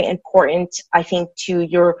very, very important, I think,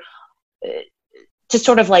 to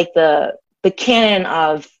sort of like the canon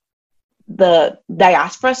of the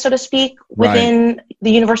diaspora, so to speak, within right.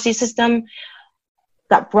 the university system,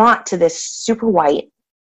 got brought to this super white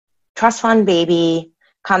trust fund baby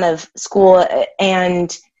kind of school.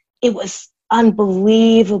 And it was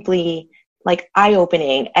unbelievably like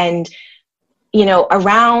eye-opening. And, you know,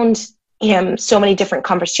 around him, so many different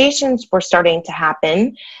conversations were starting to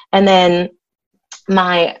happen. And then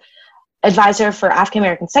my advisor for African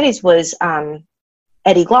American Studies was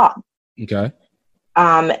Eddie Glaub. Okay.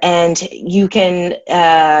 And you can,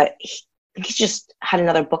 he just had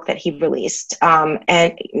another book that he released.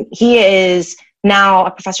 And he is now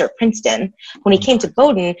a professor at Princeton. When he came to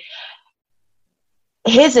Bowdoin,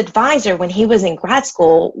 his advisor when he was in grad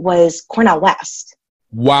school was Cornel West.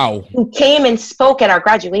 Wow. Who came and spoke at our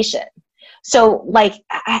graduation. So like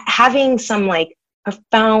having some like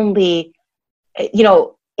profoundly, you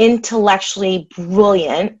know, intellectually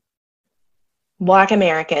brilliant Black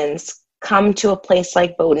Americans come to a place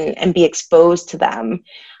like Bowdoin and be exposed to them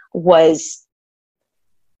was.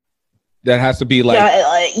 That has to be like,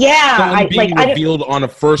 yeah, being revealed on a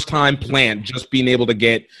first time plant, just being able to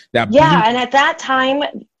get that. Yeah. And at that time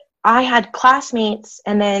I had classmates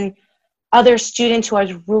and then other students who I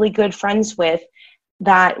was really good friends with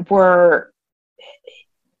that were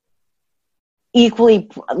equally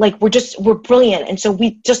like, we're brilliant. And so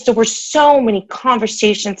there were so many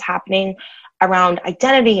conversations happening around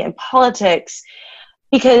identity and politics,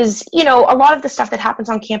 because, you know, a lot of the stuff that happens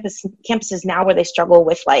on campuses now where they struggle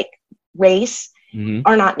with like race mm-hmm.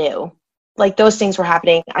 are not new. Like those things were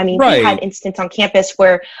happening. I mean, right. We had instances on campus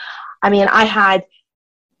where, I mean, I had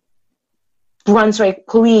Brunswick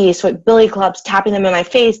police with billy clubs tapping them in my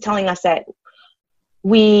face, telling us that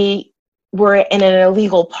we were in an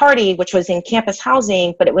illegal party, which was in campus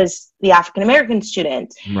housing, but it was the African American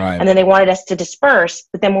students. Right. And then they wanted us to disperse.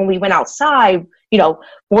 But then when we went outside, you know,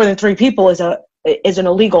 more than 3 people is an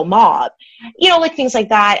illegal mob. You know, like things like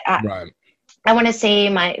that. Right. I want to say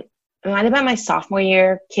it might have been my sophomore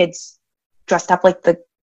year, kids dressed up like the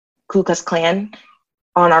Ku Klux Klan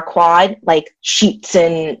on our quad, like sheets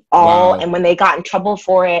and all. Wow. And when they got in trouble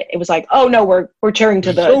for it, it was like, oh no, we're cheering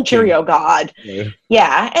to the Cheerio God.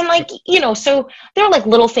 Yeah. And like, you know, so there are like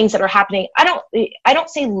little things that are happening. I don't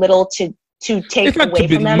say little to take away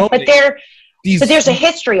from them, but there's a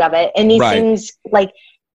history of it. And these right. things, like,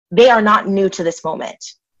 they are not new to this moment.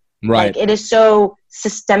 Right. Like, it is so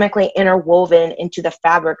systemically interwoven into the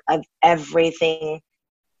fabric of everything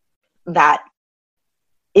that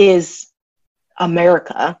is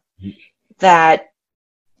America, that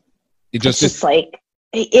it's just like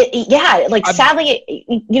yeah, like sadly,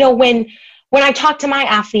 you know, when I talk to my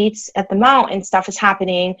athletes at the Mount and stuff is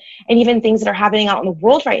happening, and even things that are happening out in the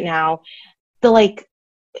world right now, the, like,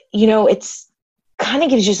 you know, it's kind of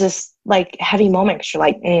gives you this like heavy moment, because you're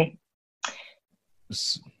like,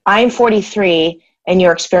 I'm 43 and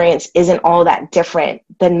your experience isn't all that different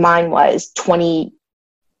than mine was 20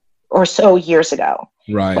 or so years ago.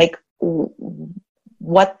 Right. Like,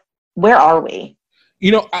 where are we?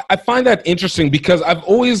 You know, I find that interesting because I've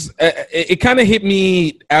always, it kind of hit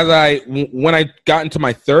me when I got into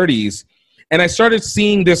my 30s, and I started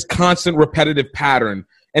seeing this constant repetitive pattern.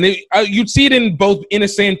 And you'd see it in both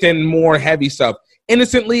innocent and more heavy stuff.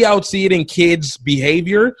 Innocently, I would see it in kids'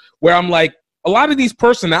 behavior, where I'm like, a lot of these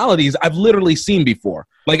personalities I've literally seen before.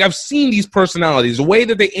 Like, I've seen these personalities, the way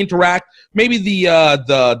that they interact. Maybe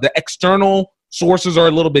the external sources are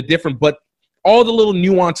a little bit different, but all the little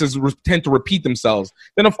nuances tend to repeat themselves.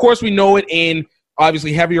 Then, of course, we know it in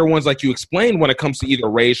obviously heavier ones like you explained when it comes to either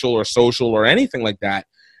racial or social or anything like that.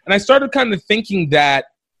 And I started kind of thinking that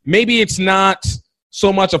maybe it's not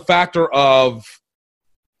so much a factor of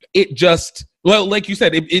it just, well, like you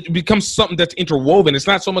said, it becomes something that's interwoven. It's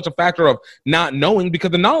not so much a factor of not knowing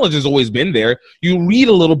because the knowledge has always been there. You read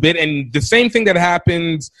a little bit, and the same thing that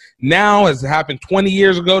happens now has happened 20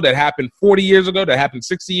 years ago, that happened 40 years ago, that happened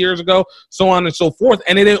 60 years ago, so on and so forth.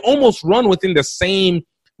 And it almost run within the same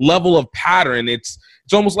level of pattern. It's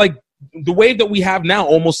almost like the wave that we have now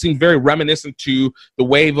almost seems very reminiscent to the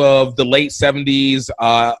wave of the late 70s,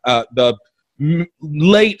 the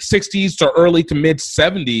late 60s to early to mid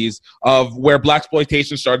 70s of where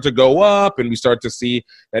blaxploitation started to go up and we start to see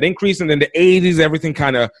that increase. And then the 80s, everything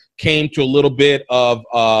kind of came to a little bit of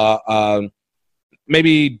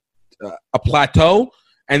maybe a plateau.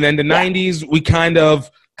 And then the 90s, we kind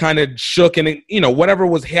of shook, and it, you know, whatever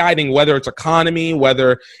was hiding, whether it's economy,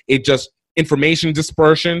 whether it just information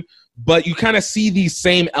dispersion, but you kind of see these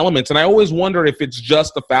same elements. And I always wonder if it's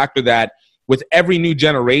just the factor that with every new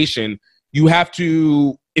generation, you have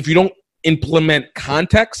to, if you don't implement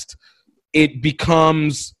context, it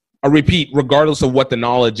becomes a repeat regardless of what the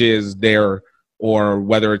knowledge is there or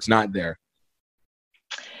whether it's not there.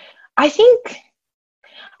 I feel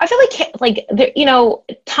like you know,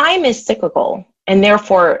 time is cyclical, and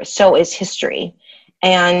therefore so is history.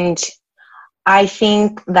 And I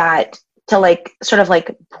think that to like sort of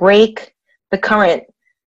like break the current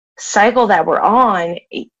cycle that we're on,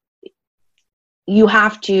 you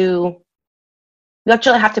actually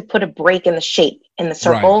have to put a break in the shape, in the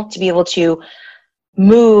circle, right, to be able to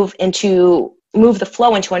move the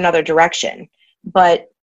flow into another direction. But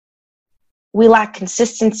we lack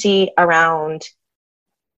consistency around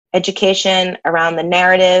education, around the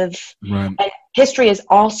narrative. Right. And history is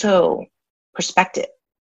also perspective.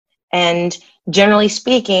 And generally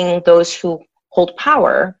speaking, those who hold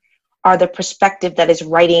power are the perspective that is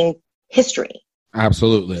writing history.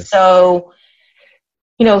 Absolutely. So,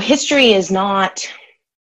 you know, history is not,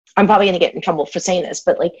 I'm probably going to get in trouble for saying this,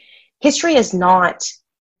 but like history is not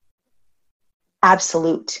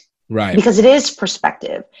absolute. Right. Because it is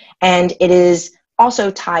perspective, and it is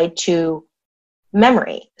also tied to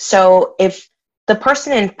memory. So if the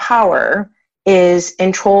person in power is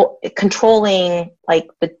controlling like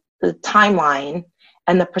the timeline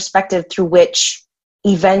and the perspective through which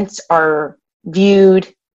events are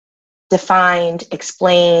viewed, defined,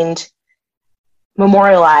 explained,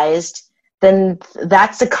 memorialized, then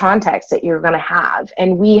that's the context that you're going to have.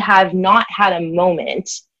 And we have not had a moment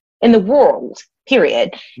in the world,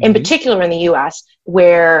 period, in particular in the US,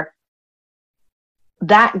 where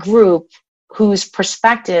that group whose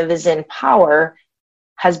perspective is in power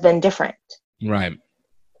has been different. Right.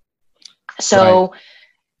 So, right,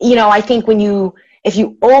 you know, I think if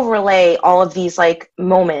you overlay all of these like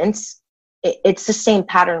moments, it's the same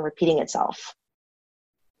pattern repeating itself.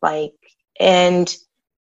 Like, and,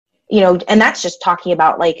 you know, and that's just talking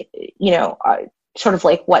about like, you know, sort of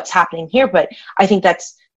like what's happening here. But I think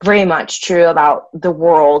that's very much true about the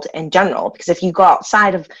world in general, because if you go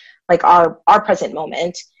outside of like our present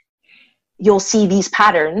moment, you'll see these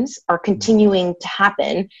patterns are continuing to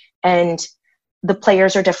happen, and the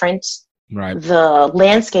players are different. Right. The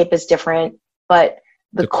landscape is different, but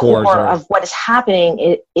the core of what is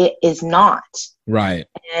happening, it is not. Right.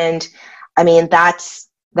 And I mean,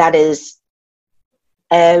 that is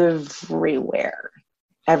everywhere.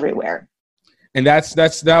 And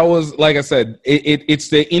that was, like I said, it's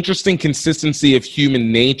the interesting consistency of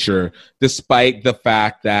human nature, despite the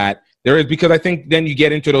fact that there is, because I think then you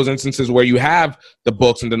get into those instances where you have the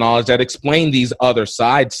books and the knowledge that explain these other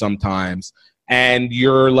sides sometimes. And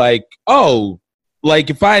you're like, oh, like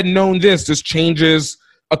if I had known this changes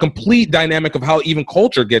a complete dynamic of how even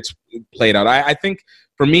culture gets played out. I think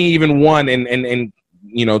for me, even one, and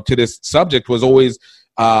you know, to this subject was always,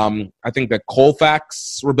 I think the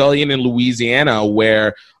Colfax Rebellion in Louisiana,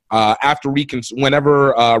 where after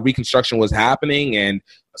whenever Reconstruction was happening and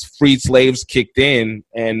freed slaves kicked in,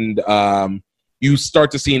 and you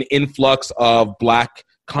start to see an influx of Black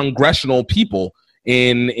congressional people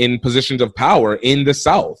in positions of power in the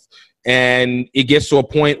South. And it gets to a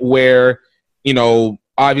point where, you know,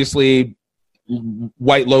 obviously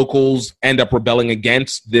white locals end up rebelling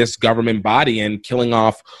against this government body and killing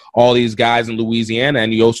off all these guys in Louisiana.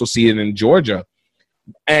 And you also see it in Georgia.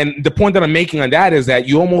 And the point that I'm making on that is that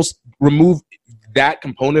you almost remove that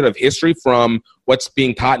component of history from what's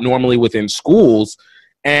being taught normally within schools.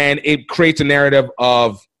 And it creates a narrative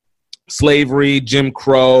of slavery, Jim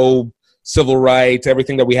Crow, civil rights,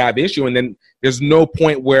 everything that we have issue. And then there's no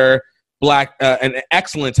point where an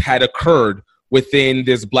excellence had occurred within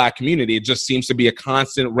this Black community. It just seems to be a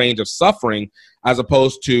constant range of suffering, as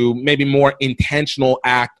opposed to maybe more intentional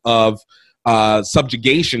act of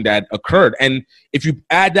subjugation that occurred. And if you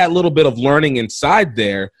add that little bit of learning inside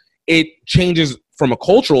there, it changes from a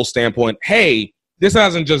cultural standpoint. Hey, this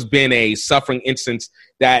hasn't just been a suffering instance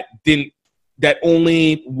that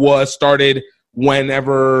only was started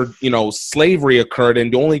whenever, you know, slavery occurred,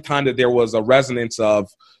 and the only time that there was a resonance of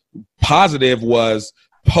positive was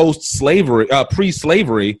post-slavery,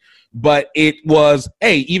 pre-slavery. But it was,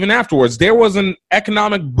 even afterwards, there was an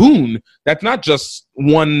economic boon. That's not just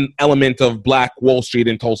one element of Black Wall Street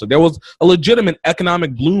in Tulsa. There was a legitimate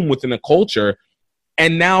economic bloom within a culture.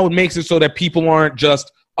 And now it makes it so that people aren't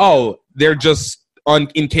just, they're just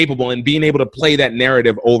incapable, and being able to play that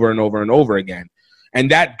narrative over and over and over again. And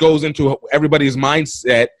that goes into everybody's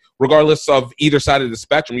mindset, regardless of either side of the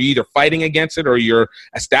spectrum. You're either fighting against it or you're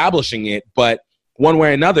establishing it. But one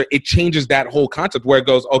way or another, it changes that whole concept where it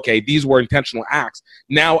goes, okay, these were intentional acts.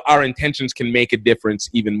 Now our intentions can make a difference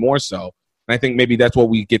even more so. And I think maybe that's what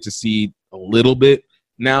we get to see a little bit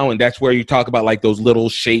now. And that's where you talk about like those little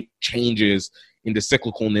shape changes in the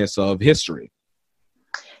cyclicalness of history.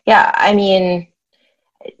 Yeah, I mean,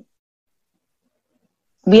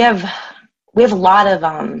 we have a lot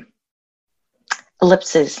of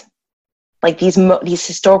ellipses, like these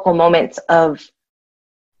historical moments of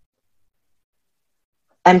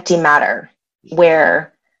empty matter,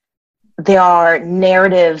 where there are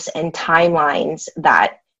narratives and timelines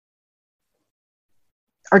that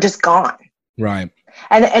are just gone. Right.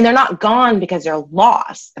 And they're not gone because they're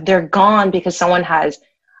lost. They're gone because someone has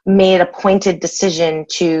made a pointed decision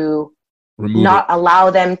to not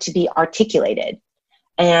allow them to be articulated.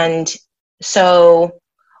 And so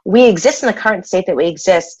we exist in the current state that we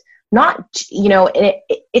exist, not, you know,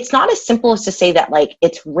 it's not as simple as to say that like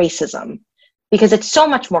it's racism, because it's so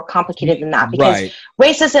much more complicated than that. Because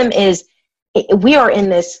racism is, we are in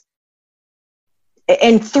this,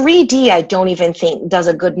 and 3D, I don't even think does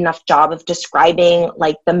a good enough job of describing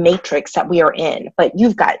like the matrix that we are in. But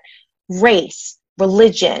you've got race,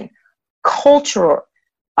 religion, culture,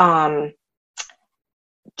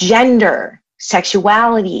 gender,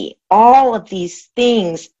 sexuality, all of these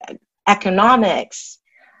things, economics,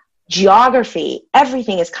 geography,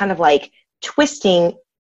 everything is kind of like twisting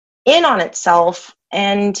in on itself,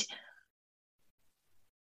 and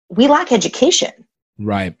we lack education.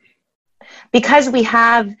 Right. Because we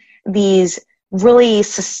have these really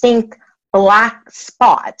succinct black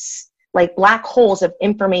spots, like black holes of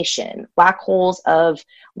information, black holes of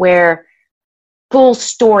where full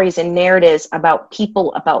stories and narratives about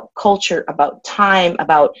people, about culture, about time,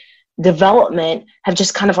 about development have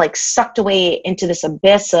just kind of like sucked away into this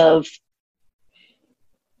abyss of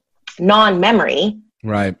non-memory.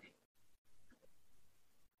 Right.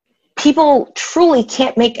 People truly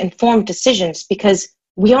can't make informed decisions because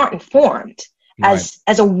we aren't informed. As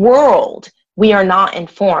a world, we are not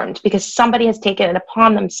informed because somebody has taken it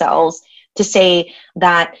upon themselves to say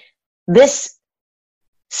that this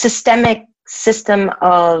systemic system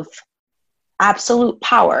of absolute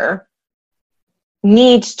power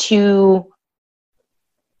needs to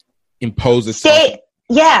impose a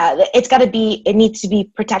it needs to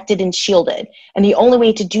be protected and shielded. And the only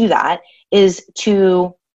way to do that is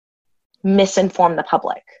to misinform the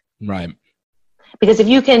public. Right. Because if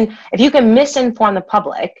you can misinform the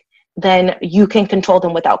public, then you can control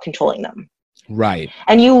them without controlling them. Right.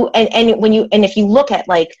 And if you look at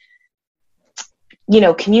like, you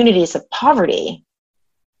know, communities of poverty,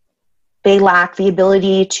 they lack the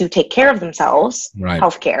ability to take care of themselves,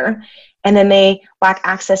 healthcare, and then they lack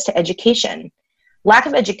access to education. Lack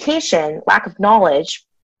of education, lack of knowledge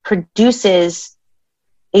produces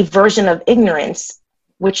a version of ignorance,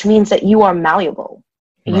 which means that you are malleable.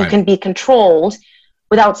 You can be controlled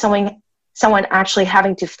without someone actually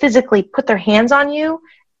having to physically put their hands on you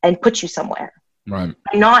and put you somewhere. Right.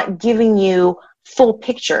 Not giving you full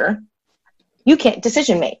picture, you can't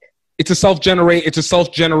decision make. It's a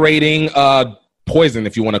self-generating poison,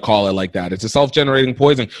 if you want to call it like that. It's a self-generating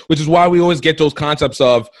poison, which is why we always get those concepts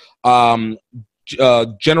of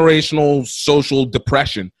generational social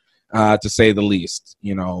depression, to say the least,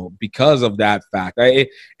 because of that fact.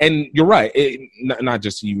 And you're right. Not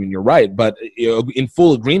just even you're right, but in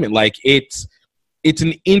full agreement. Like it's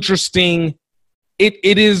an interesting.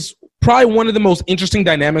 It is probably one of the most interesting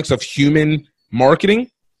dynamics of human marketing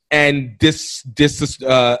and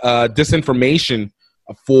disinformation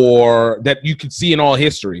for that you could see in all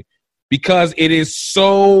history, because it is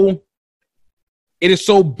so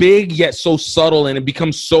big yet so subtle, and it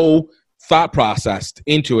becomes so thought processed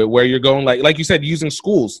into it, where you're going like you said, using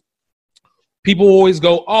schools. People always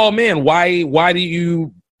go, oh man, why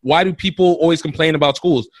do people always complain about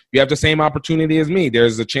schools? You have the same opportunity as me.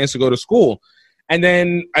 There's a chance to go to school. And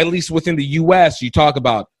then at least within the US, you talk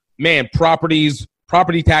about, man, property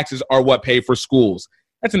taxes are what pay for schools.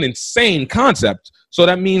 That's an insane concept. So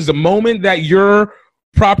that means the moment that your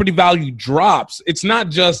property value drops, it's not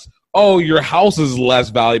just, oh, your house is less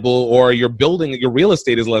valuable or your building, your real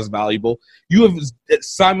estate is less valuable. You have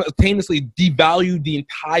simultaneously devalued the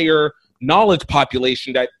entire knowledge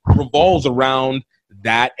population that revolves around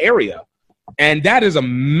that area. And that is a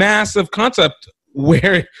massive concept,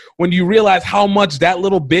 where when you realize how much that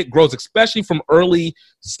little bit grows, especially from early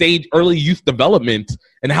youth development,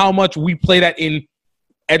 and how much we play that in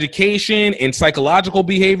education, in psychological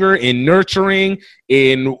behavior, in nurturing,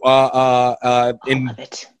 in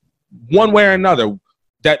one way or another,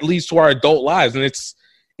 that leads to our adult lives. And it's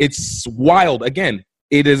wild. Again,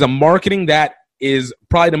 it is a marketing that is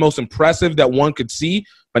probably the most impressive that one could see,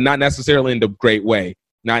 but not necessarily in the great way,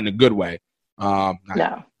 not in a good way. No.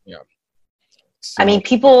 Yeah. So. I mean,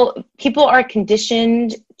 people are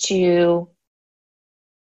conditioned to,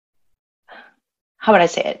 how would I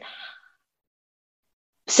say it?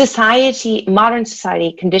 Modern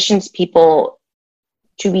society conditions people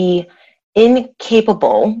to be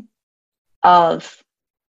incapable of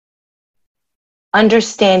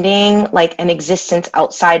understanding like an existence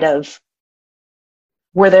outside of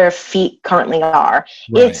where their feet currently are.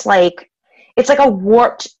 Right. It's like a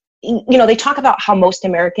warped, they talk about how most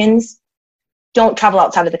Americans don't travel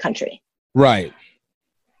outside of the country. Right.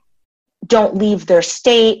 Don't leave their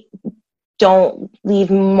state. Don't leave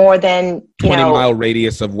more than 20-mile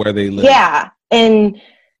radius of where they live. Yeah. And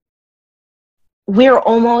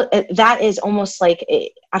that is almost like,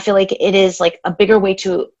 I feel like it is like a bigger way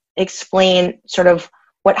to explain sort of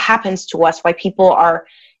what happens to us, why people are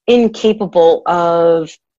incapable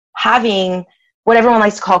of having what everyone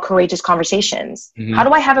likes to call courageous conversations. Mm-hmm. How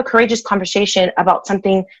do I have a courageous conversation about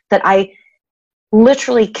something that I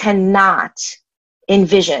literally cannot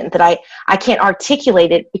envision, that I can't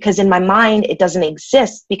articulate it, because in my mind it doesn't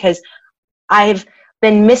exist, because I've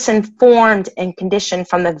been misinformed and conditioned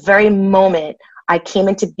from the very moment I came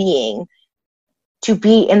into being to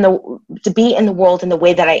be in the world in the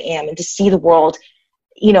way that I am, and to see the world,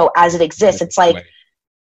 as it exists. It's like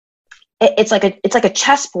it's like a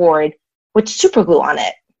chessboard with super glue on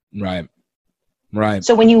it. Right. Right.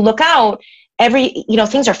 So when you look out,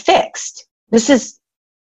 things are fixed.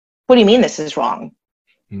 What do you mean this is wrong?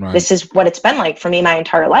 Right. This is what it's been like for me my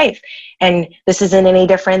entire life. And this isn't any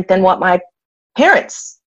different than what my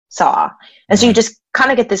parents saw. And so you just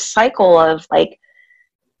kind of get this cycle of like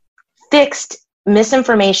fixed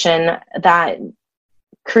misinformation that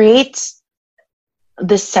creates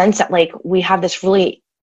this sense that like we have this really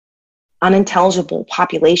unintelligible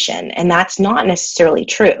population. And that's not necessarily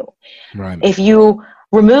true. Right. If you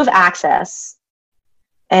remove access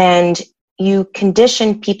and you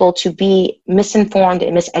condition people to be misinformed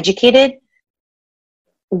and miseducated,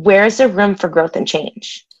 where's the room for growth and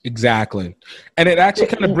change? Exactly. And it actually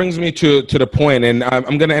kind of brings me to the point, and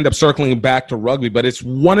I'm going to end up circling back to rugby, but it's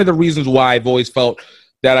one of the reasons why I've always felt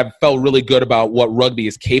that I've felt really good about what rugby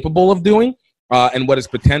is capable of doing and what its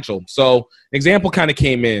potential. So an example kind of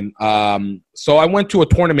came in. So I went to a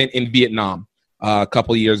tournament in Vietnam a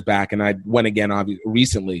couple of years back, and I went again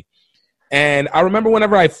recently. And I remember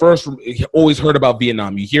whenever I first always heard about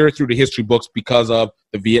Vietnam, you hear it through the history books because of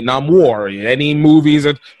the Vietnam War, any movies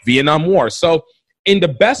of Vietnam War. So in the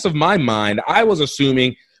best of my mind, I was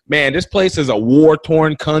assuming, man, this place is a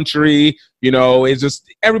war-torn country. It's just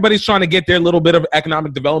everybody's trying to get their little bit of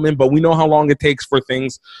economic development, but we know how long it takes for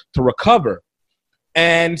things to recover.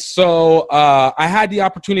 And so I had the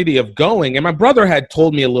opportunity of going, and my brother had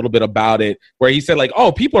told me a little bit about it, where he said like,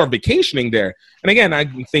 oh, people are vacationing there. And again,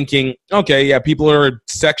 I'm thinking, okay, yeah, people are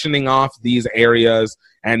sectioning off these areas,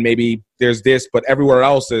 and maybe there's this, but everywhere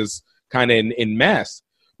else is kind of in mess.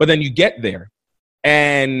 But then you get there,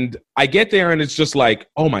 and I get there, and it's just like,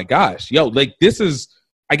 oh my gosh, like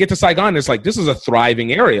I get to Saigon, it's like, this is a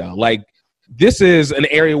thriving area. Like, this is an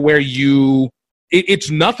area where you it's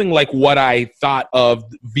nothing like what I thought of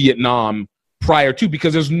Vietnam prior to,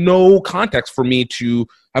 because there's no context for me to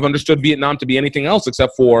have understood Vietnam to be anything else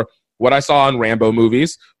except for what I saw in Rambo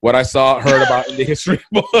movies, what I heard about in the history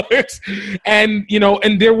books. And,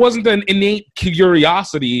 and there wasn't an innate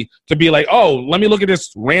curiosity to be like, oh, let me look at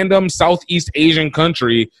this random Southeast Asian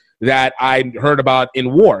country that I heard about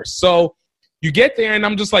in war. So you get there and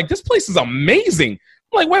I'm just like, this place is amazing.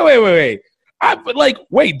 I'm like,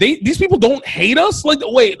 wait. These people don't hate us? Like,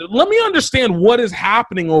 wait, let me understand what is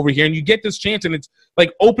happening over here. And you get this chance and it's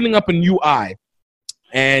like opening up a new eye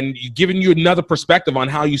and giving you another perspective on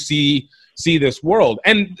how you see this world.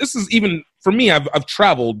 And this is even, for me, I've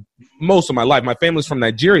traveled most of my life. My family's from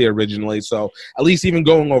Nigeria originally, so at least even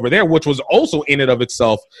going over there, which was also in and of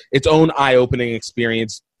itself its own eye-opening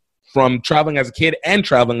experience from traveling as a kid and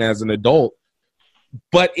traveling as an adult.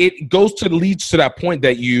 But it leads to that point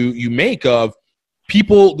that you make of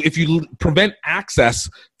people, if you prevent access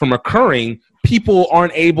from occurring, people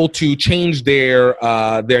aren't able to change their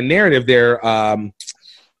narrative, their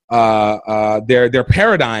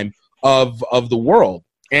paradigm of the world.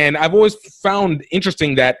 And I've always found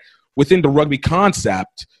interesting that within the rugby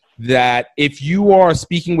concept, that if you are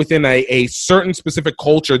speaking within a certain specific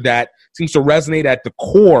culture that seems to resonate at the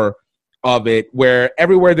core of it, where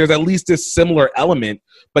everywhere there's at least this similar element,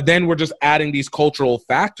 but then we're just adding these cultural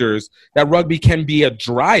factors, that rugby can be a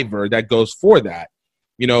driver that goes for that.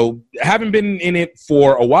 Having been in it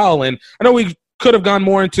for a while, and I know we could have gone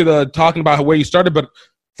more into the talking about where you started, but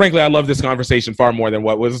frankly, I love this conversation far more than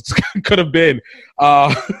what could have been.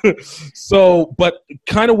 But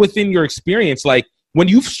kind of within your experience, like when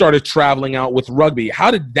you've started traveling out with rugby,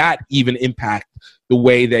 how did that even impact the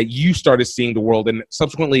way that you started seeing the world, and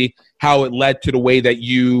subsequently how it led to the way that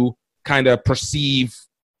you kind of perceive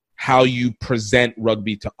how you present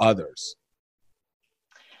rugby to others?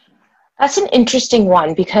 That's an interesting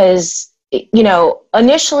one because,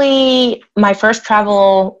 initially my first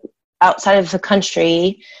travel outside of the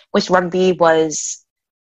country with rugby was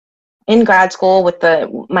in grad school with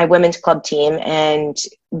my women's club team, and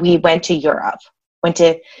we went to Europe, went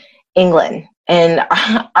to England, and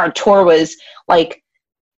our tour was like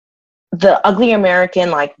the Ugly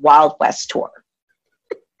American, like Wild West tour.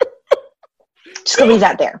 Just gonna leave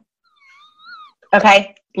that there.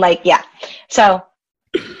 Okay? Yeah. So,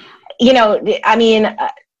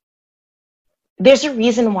 there's a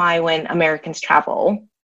reason why when Americans travel,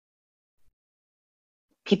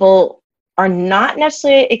 people are not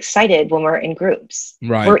necessarily excited when we're in groups.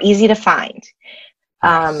 Right. We're easy to find.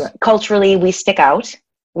 Yes. Culturally, we stick out.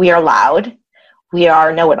 We are loud. We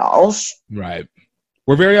are know-it-alls. Right.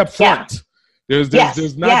 We're very upfront. Yeah.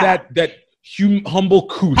 There's not that humble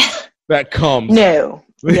couth that comes. No.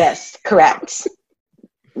 Yes, correct.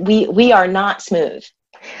 We are not smooth.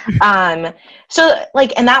 So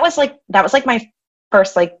and that was my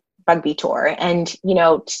first rugby tour, and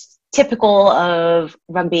typical of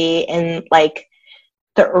rugby in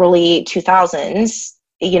the early 2000s.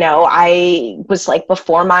 I was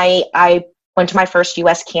before I went to my first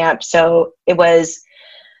US camp, so it was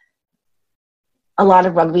a lot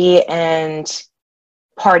of rugby and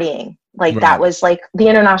partying. Right. That was the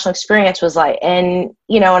international experience was and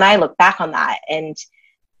I look back on that, and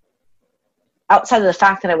outside of the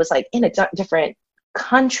fact that I was in a different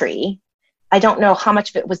country, I don't know how much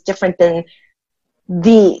of it was different than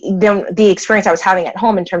the experience I was having at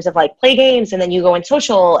home in terms of play games, and then you go and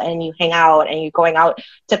social and you hang out and you're going out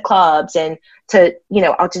to clubs and to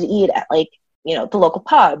out to eat at the local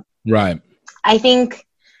pub. Right. I think,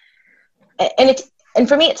 and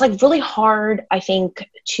for me it's really hard, I think,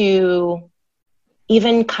 to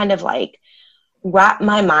even kind of wrap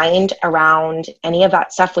my mind around any of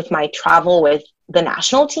that stuff with my travel with the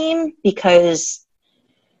national team, because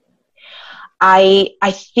I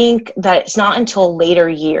think that it's not until later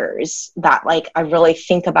years that I really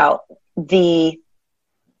think about the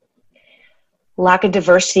lack of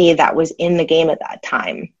diversity that was in the game at that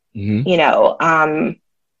time. Mm-hmm.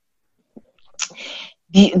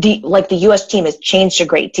 The U.S. team has changed a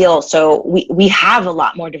great deal, so we have a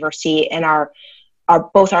lot more diversity in our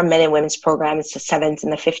both our men and women's programs, the 7s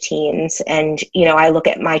and the 15s. And I look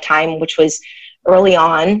at my time, which was early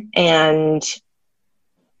on, and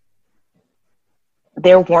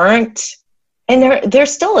there weren't, and there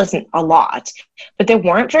still isn't a lot, but there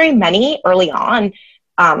weren't very many early on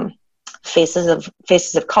faces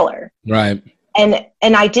of color. Right. And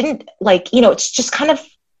I didn't it's just kind of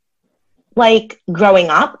growing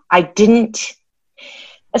up, it's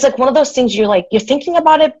one of those things you're thinking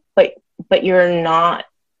about it, but you're not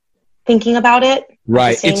thinking about it.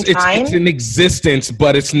 Right. At the same time. It's in existence,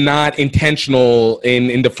 but it's not intentional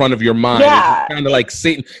in the front of your mind. Yeah. It's kind of like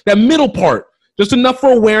Satan. That middle part, just enough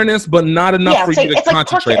for awareness, but not enough for you to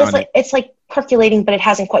concentrate on it. It's like percolating, but it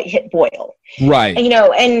hasn't quite hit boil. Right. And,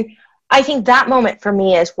 and I think that moment for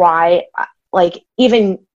me is why, like,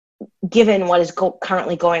 even given what is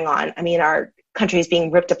currently going on, I mean, our country is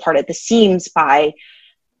being ripped apart at the seams by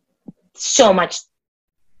so much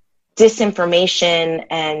disinformation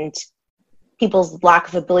and people's lack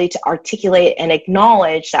of ability to articulate and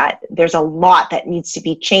acknowledge that there's a lot that needs to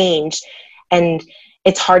be changed. And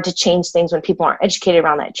it's hard to change things when people aren't educated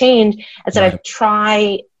around that change. And so right.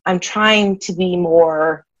 I'm trying to be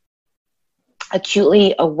more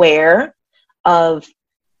acutely aware of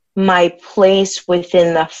my place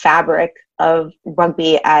within the fabric of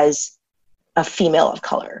rugby as a female of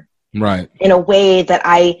color. Right. In a way that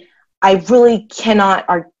I really cannot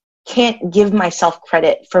or can't give myself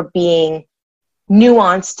credit for being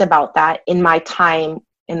nuanced about that in my time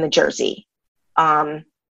in the jersey. And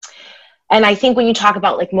I think when you talk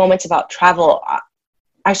about like moments about travel,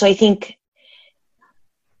 actually, I think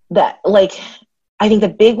that I think the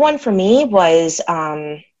big one for me was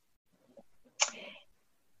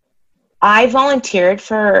I volunteered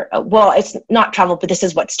for, well, it's not travel, but this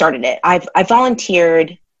is what started it. I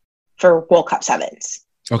volunteered for World Cup Sevens.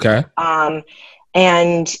 Okay.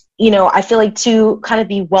 And, I feel like to kind of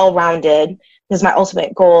be well-rounded, because my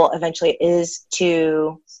ultimate goal eventually is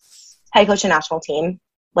to head coach a national team,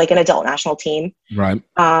 like an adult national team. Right.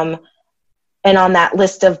 And on that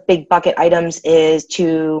list of big bucket items is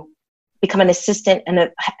to become an assistant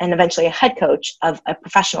and eventually a head coach of a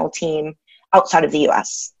professional team outside of the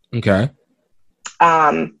U.S. Okay.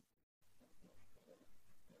 Because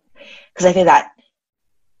I think that,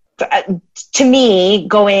 to me,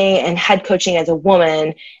 going and head coaching as a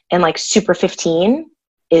woman in like Super 15,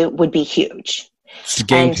 it would be huge. It's a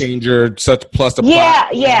game changer, such plus the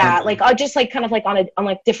yeah. Like I'll just like kind of like on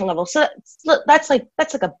like different levels. So that's like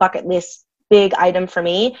a bucket list big item for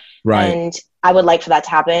me. Right. And I would like for that to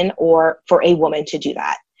happen, or for a woman to do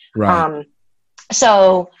that. Right.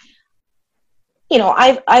 So,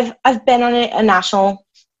 I've been on a national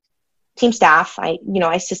team staff. I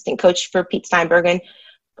assistant coach for Pete Steinbergen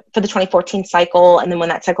for the 2014 cycle. And then when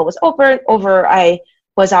that cycle was over, I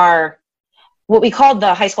was what we called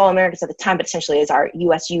the High School Americas at the time, but essentially is our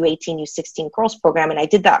US U18, U16 girls program. And I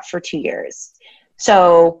did that for 2 years.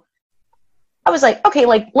 So I was like, okay,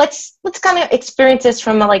 like let's kind of experience this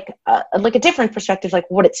from a different perspective, like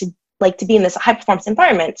what it's like to be in this high performance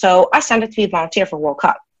environment. So I signed up to be a volunteer for World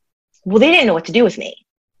Cup. Well, they didn't know what to do with me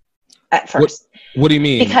at first. What do you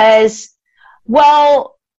mean? Because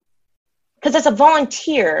as a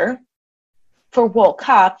volunteer for World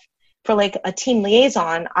Cup, for like a team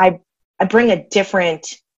liaison, I bring a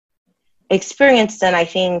different experience than I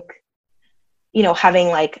think, having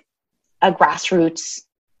like a grassroots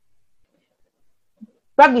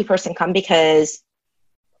rugby person come, because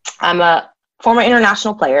I'm a former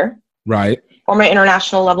international player. Right. Former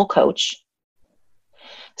international level coach.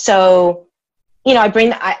 So,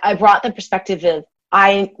 I brought the perspective of,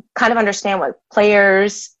 I kind of understand what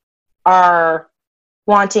players are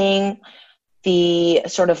wanting, the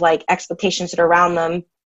sort of like expectations that are around them,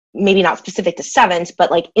 maybe not specific to sevens, but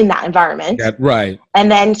like in that environment. Yeah, right. And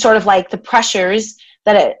then sort of like the pressures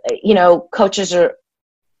that, coaches are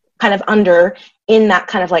kind of under in that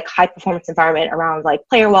kind of like high performance environment around like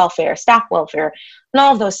player welfare, staff welfare, and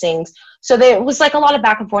all of those things. So there was like a lot of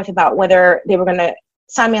back and forth about whether they were going to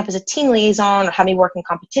sign me up as a team liaison or have me work in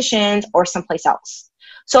competitions or someplace else.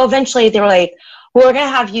 So eventually they were like, well, we're going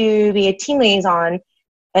to have you be a team liaison.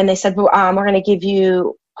 And they said, we're going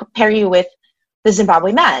to pair you with the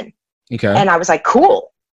Zimbabwe men. Okay. And I was like,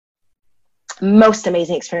 cool. Most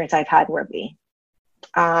amazing experience I've had in rugby.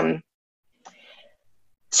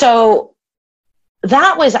 So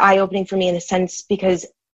that was eye-opening for me in a sense, because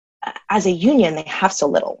as a union, they have so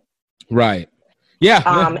little. Right. Yeah.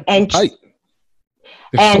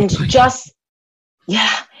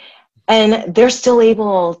 And they're still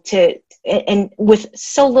able to, and with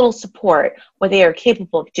so little support, what they are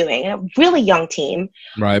capable of doing. A really young team,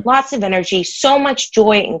 right? Lots of energy, so much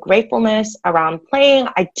joy and gratefulness around playing.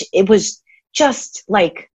 It was just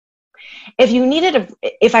like,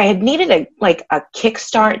 if I had needed a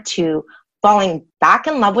kickstart to falling back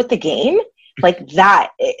in love with the game, that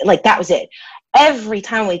was it. Every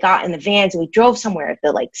time we got in the vans and we drove somewhere,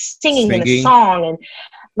 the singing the song and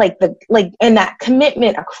and that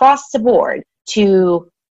commitment across the board to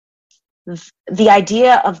the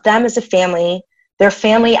idea of them as a family, their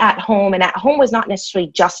family at home. And at home was not necessarily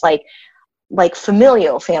just like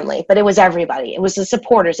familial family, but it was everybody. It was the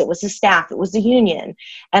supporters, it was the staff, it was the union,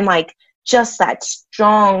 and like just that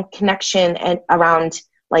strong connection and around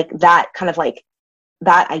like that kind of like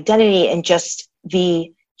that identity and just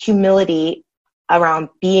the humility around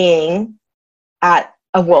being at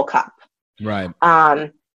a World Cup. Right.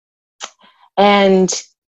 And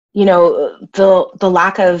you know, the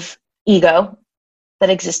lack of ego that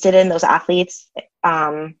existed in those athletes,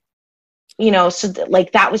 you know, so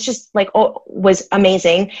like that was just like, was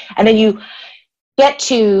amazing. And then you get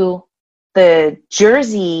to the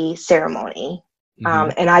jersey ceremony.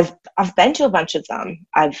 And I've been to a bunch of them.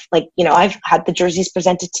 I've had the jerseys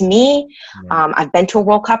presented to me. Right. I've been to a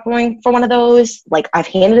World Cup ring for one of those. Like I've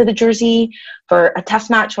handed a jersey for a test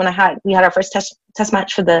match when we had our first test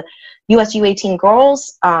match for the US U18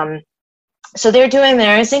 girls. So they're doing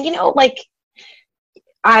theirs, and you know, like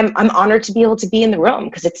I'm honored to be able to be in the room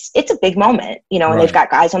because it's a big moment, you know, and right. they've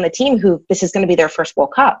got guys on the team who this is going to be their first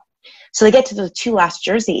World Cup. So they get to the 2 last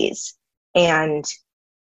jerseys, and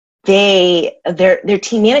their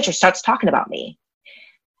team manager starts talking about me,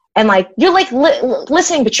 and like you're like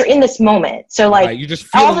listening, but you're in this moment. So like right. You just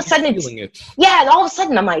all of a sudden yeah, and all of a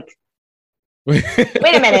sudden I'm like, wait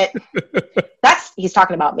a minute, he's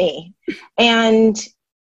talking about me. And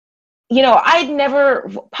you know, I'd never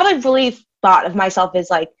probably really thought of myself as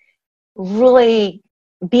like really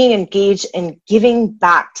being engaged and giving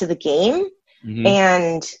back to the game.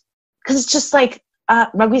 And because it's just like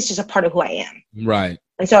rugby is just a part of who I am, right?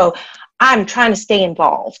 And so I'm trying to stay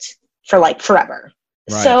involved for like forever.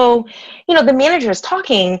 Right. So you know, the manager is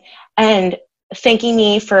talking and thanking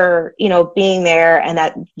me for, you know, being there, and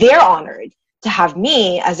that they're honored to have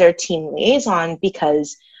me as their team liaison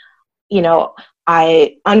because, you know,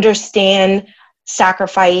 I understand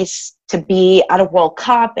sacrifice to be at a World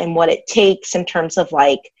Cup and what it takes in terms of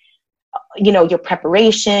like, you know, your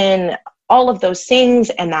preparation, all of those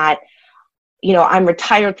things, and that, you know, I'm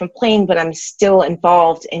retired from playing, but I'm still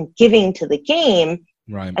involved in giving to the game.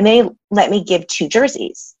 Right. And they let me give 2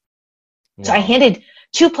 jerseys. Wow. So I handed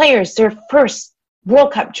 2 players their first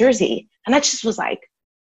World Cup jersey, and that just was like,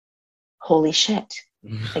 holy shit,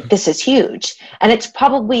 like this is huge. And it's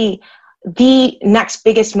probably the next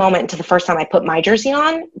biggest moment to the first time I put my jersey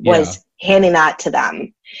on was handing that to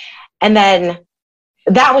them. And then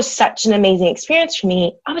that was such an amazing experience for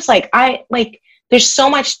me. I was like, there's so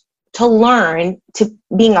much to learn to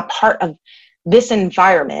being a part of this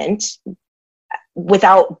environment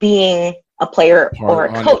without being a player or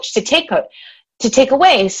a coach to take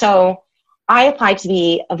away. So I applied to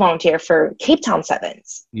be a volunteer for Cape Town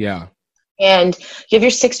Sevens. Yeah. And you have your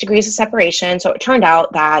 6 degrees of separation. So it turned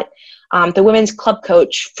out that the women's club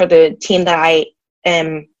coach for the team that I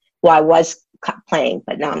was playing,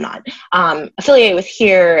 but now I'm not, affiliated with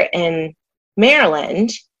here in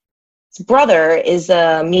Maryland, his brother is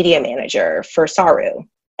a media manager for Saru.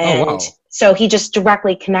 And so he just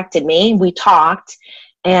directly connected me. We talked,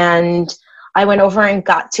 and I went over and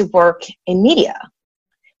got to work in media,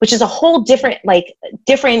 which is a whole different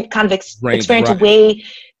kind of experience, a way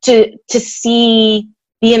to see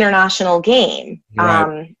the international game.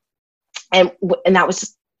 Right. And that was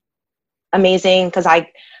just amazing because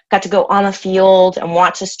I got to go on the field and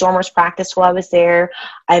watch the Stormers practice while I was there.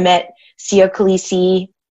 I met Sia Khaleesi,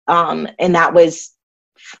 and that was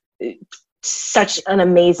such an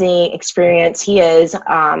amazing experience. He is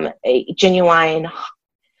a genuine,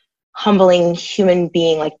 humbling human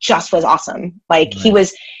being, like just was awesome. Like he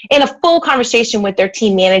was in a full conversation with their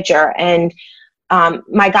team manager, and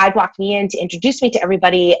my guide walked me in to introduce me to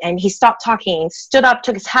everybody, and he stopped talking, stood up,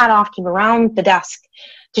 took his hat off, came around the desk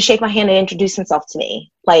to shake my hand and introduce himself to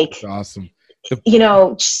me. Like, that's awesome. You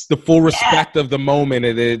know, just, the full respect of the moment.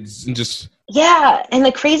 It is just, yeah. And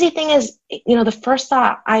the crazy thing is, you know, the first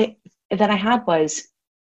thought I had was,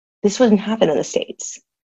 this wouldn't happen in the States.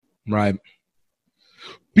 Right.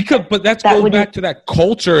 But that goes back to that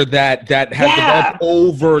culture that has developed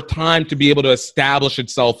over time to be able to establish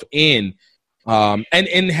itself in,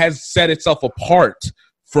 and has set itself apart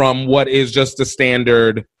from what is just the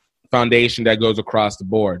standard foundation that goes across the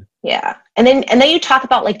board. Yeah. And then you talk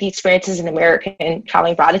about like the experiences in America and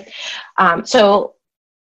traveling abroad. So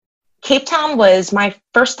Cape Town was my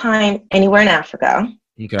first time anywhere in Africa.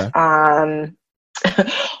 Okay.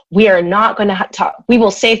 We are not going to talk. We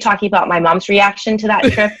will save talking about my mom's reaction to that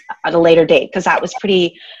trip at a later date, because that was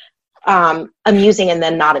pretty amusing and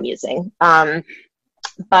then not amusing.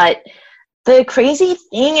 But the crazy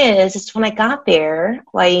thing is when I got there,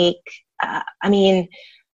 like, I mean,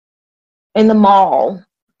 in the mall,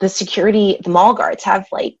 the mall guards have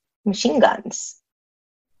like machine guns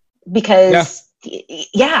because,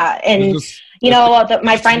 and You know,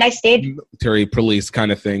 my friend I stayed. Military police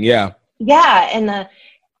kind of thing. Yeah. Yeah,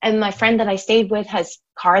 and my friend that I stayed with has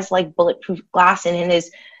cars like bulletproof glass, and in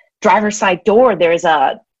his driver's side door there's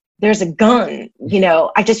a gun. You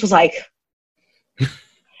know, I just was like,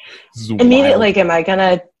 immediately, like, am I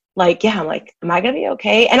gonna am I gonna be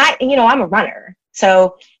okay? And I'm a runner,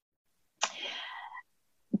 so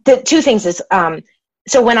the two things is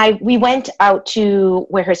so when we went out to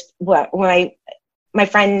where my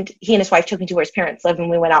friend, he and his wife took me to where his parents live, and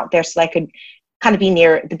we went out there so I could kind of be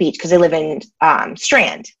near the beach because they live in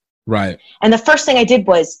Strand. Right. And the first thing I did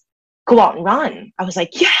was go out and run. I was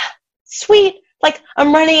like, yeah, sweet. Like,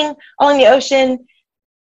 I'm running along the ocean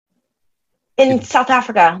in South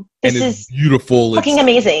Africa. This is beautiful. Fucking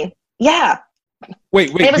amazing. Yeah. Wait.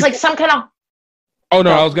 And it was like some kind of... Oh,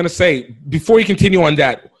 no, I was going to say, before you continue on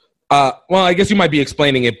that, well, I guess you might be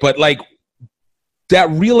explaining it, but like that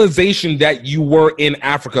realization that you were in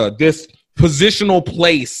Africa, this positional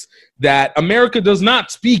place that America does not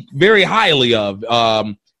speak very highly of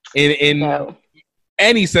in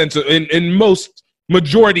any sense, in most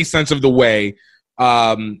majority sense of the way.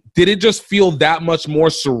 Did it just feel that much more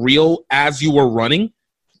surreal as you were running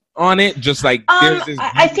on it? Just like there's this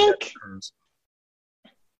I think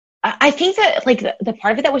that like the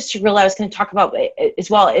part of it that was surreal I was going to talk about as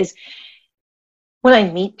well is when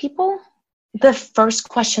I meet people, the first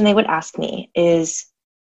question they would ask me is,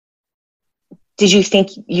 did you think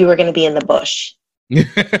you were going to be in the bush? And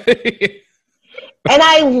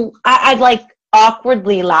I'd like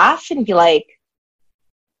awkwardly laugh and be like,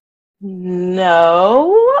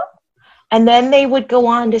 no. And then they would go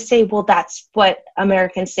on to say, well, that's what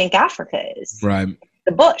Americans think Africa is. Right.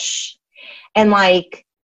 The bush. And like,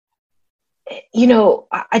 you know,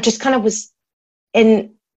 I just kind of was, and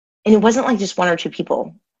it wasn't like just one or two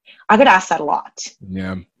people. I got asked that a lot.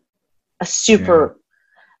 Yeah. It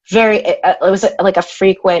was like a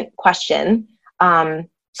frequent question.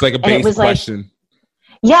 It's like a base question. Like,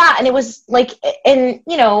 yeah, and it was like, and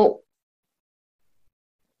you know,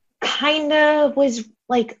 kind of was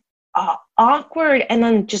like awkward, and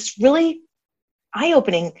then just really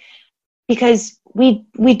eye-opening because we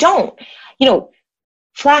don't, you know,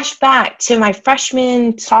 flash back to my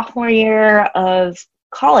sophomore year of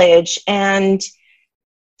college and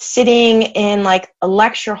sitting in like a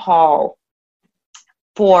lecture hall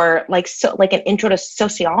for like an intro to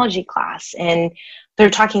sociology class, and they're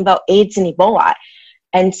talking about AIDS and Ebola,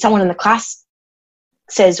 and someone in the class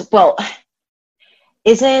says, well,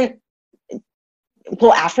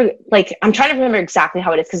 Africa, like, I'm trying to remember exactly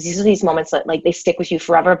how it is because these are these moments that like they stick with you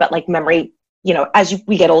forever, but like memory, you know, as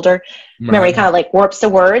we get older, memory kind of like warps the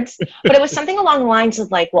words. But it was something along the lines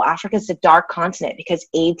of like, well, Africa's a dark continent because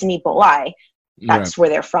AIDS and Ebola, that's where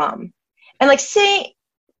they're from. And like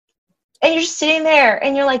and you're just sitting there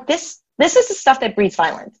and you're like, this is the stuff that breeds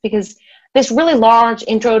violence, because this really large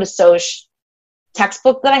intro to Soc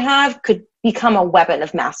textbook that I have could become a weapon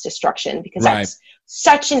of mass destruction, because that's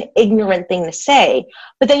such an ignorant thing to say.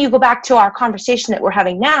 But then you go back to our conversation that we're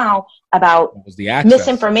having now about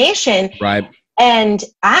misinformation and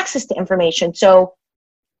access to information. So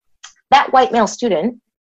that white male student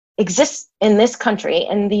exists in this country,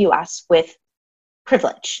 in the US, with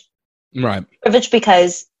privilege. Right. Privilege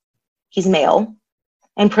because he's male,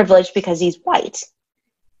 and privilege because he's white.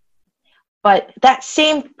 But that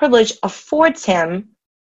same privilege affords him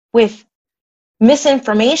with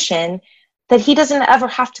misinformation that he doesn't ever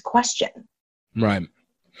have to question. Right.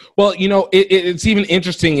 Well, you know, it's even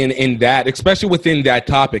interesting in that, especially within that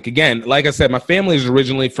topic. Again, like I said, my family is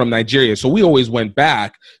originally from Nigeria, so we always went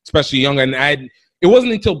back, especially younger. And it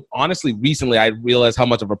wasn't until, honestly, recently I realized how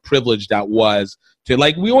much of a privilege that was. To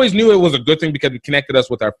like, we always knew it was a good thing because it connected us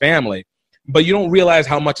with our family, but you don't realize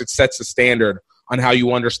how much it sets the standard on how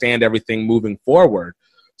you understand everything moving forward.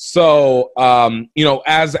 So, you know,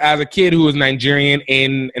 as a kid who was Nigerian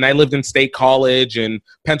and I lived in State College in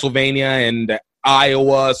Pennsylvania and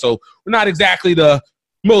Iowa, so we're not exactly the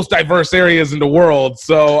most diverse areas in the world.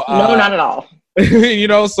 So no, not at all. You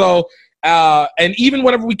know, so and even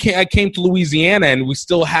whenever I came to Louisiana, and we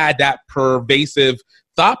still had that pervasive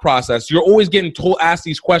thought process, you're always getting asked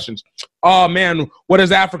these questions. Oh man, what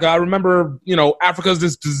is Africa? I remember, you know, Africa's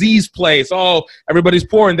this disease place. Oh, everybody's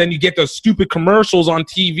poor. And then you get those stupid commercials on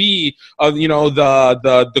TV of, you know,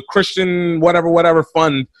 the Christian whatever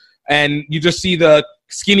fund, and you just see the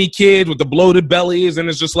skinny kid with the bloated bellies, and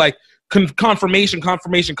it's just like confirmation.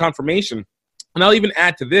 And I'll even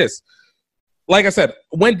add to this. Like I said,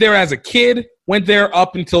 went there as a kid, went there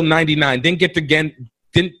up until 99, didn't get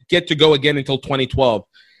to go again until 2012.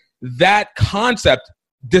 That concept,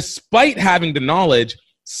 despite having the knowledge,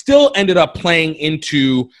 still ended up playing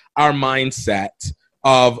into our mindset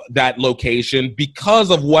of that location because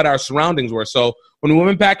of what our surroundings were. So when we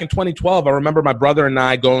went back in 2012, I remember my brother and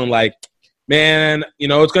I going like, man, you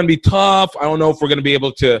know, it's going to be tough. I don't know if we're going to be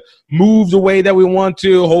able to move the way that we want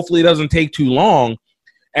to. Hopefully it doesn't take too long.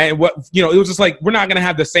 And what, you know, it was just like, we're not going to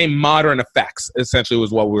have the same modern effects, essentially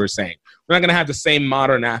was what we were saying. We're not going to have the same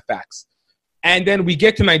modern effects. And then we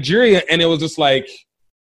get to Nigeria and it was just like,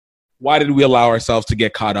 why did we allow ourselves to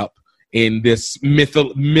get caught up in this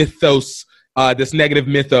mythos, this negative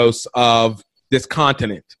mythos of this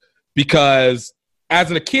continent? Because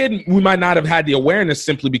as a kid, we might not have had the awareness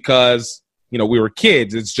simply because, you know, we were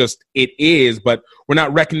kids. It's just, it is, but we're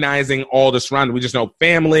not recognizing all the surroundings. We just know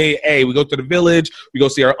family. Hey, we go to the village, we go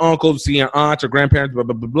see our uncles, see our aunts or grandparents, blah,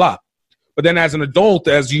 blah, blah, blah. But then as an adult,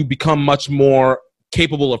 as you become much more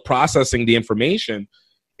capable of processing the information,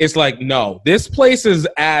 it's like, no, this place is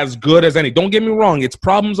as good as any. Don't get me wrong. Its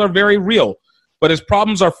problems are very real, but its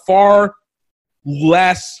problems are far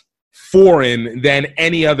less foreign than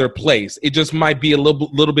any other place. It just might be a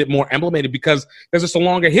little bit more emblemated because there's just a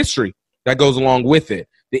longer history that goes along with it.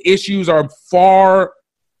 The issues are far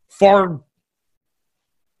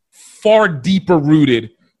deeper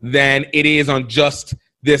rooted than it is on just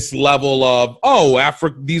this level of, oh,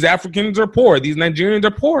 these Africans are poor, these Nigerians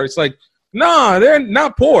are poor. It's like, nah, they're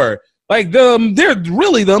not poor. Like they're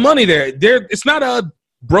really the money there. It's not a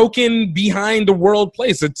broken behind the world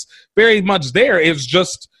place. It's very much there. It's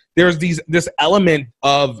just there's this element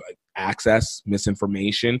of access,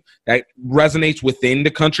 misinformation that resonates within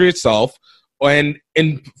the country itself, and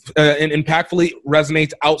impactfully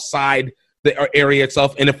resonates outside the area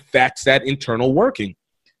itself and affects that internal working.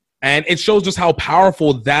 And it shows us how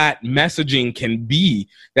powerful that messaging can be,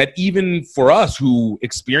 that even for us who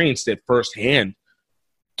experienced it firsthand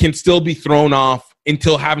can still be thrown off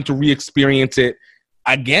until having to re-experience it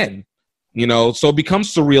again. You know, so it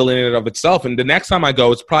becomes surreal in and of itself. And the next time I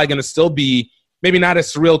go, it's probably going to still be maybe not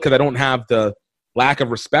as surreal because I don't have the lack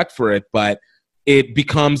of respect for it, but it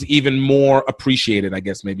becomes even more appreciated. I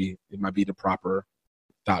guess maybe it might be the proper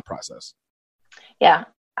thought process. Yeah.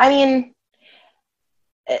 I mean,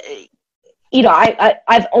 you know,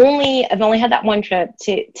 I've only had that one trip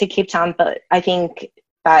to Cape Town, but I think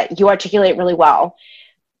that you articulate really well.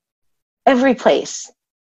 Every place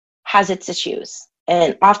has its issues,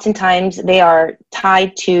 and oftentimes they are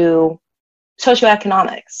tied to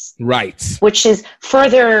socioeconomics, right? Which is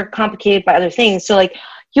further complicated by other things. So, like,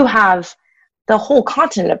 you have the whole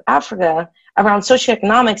continent of Africa around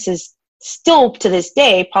socioeconomics is still to this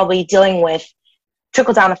day probably dealing with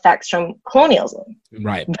trickle-down effects from colonialism,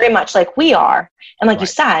 right? Very much like we are. And like right. You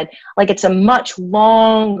said, like it's a much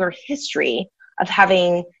longer history of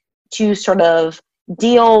having to sort of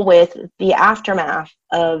deal with the aftermath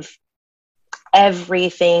of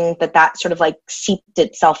everything that sort of like seeped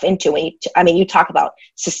itself into. You talk about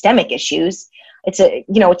systemic issues. It's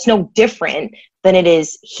no different than it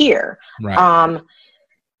is here. Right.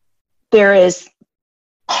 There is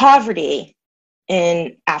poverty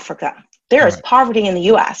in Africa. There is poverty in the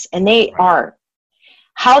U.S., and they are,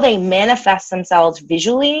 how they manifest themselves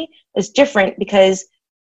visually is different because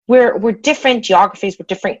we're different geographies, we're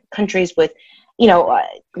different countries with,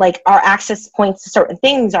 like our access points to certain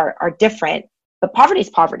things are different, but poverty is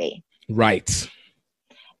poverty. Right.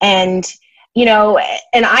 And,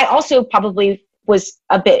 and I also probably was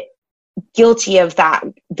a bit guilty of that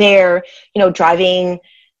there, driving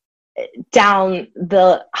down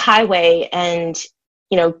the highway and,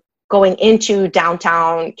 going into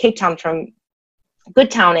downtown Cape Town from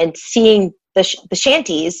Goodtown and seeing the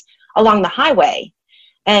shanties along the highway.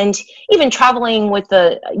 And even traveling with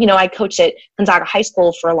I coached at Gonzaga High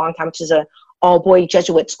School for a long time, which is a all-boy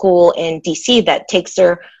Jesuit school in DC that takes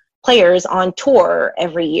their players on tour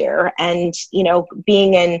every year. And,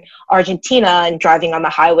 being in Argentina and driving on the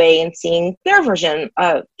highway and seeing their version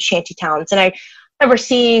of shanty towns. And I remember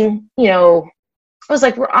seeing, it was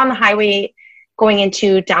like we're on the highway going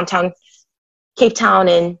into downtown Cape Town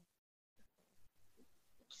and,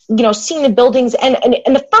 seeing the buildings. And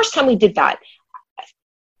the first time we did that,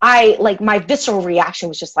 my visceral reaction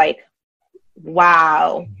was just like,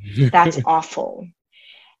 wow, that's awful.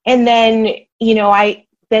 And then, I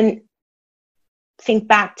then think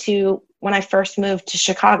back to when I first moved to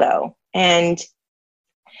Chicago, and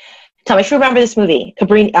tell me if you remember this movie,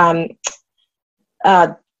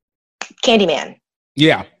 Candyman.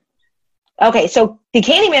 Yeah. Okay, so the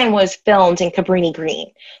Candyman was filmed in Cabrini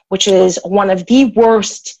Green, which is one of the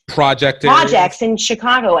worst projects in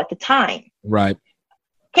Chicago at the time. Right.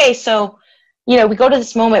 Okay, so, we go to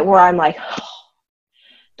this moment where I'm like, oh,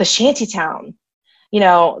 the shantytown,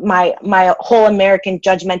 my whole American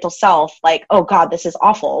judgmental self, like, oh God, this is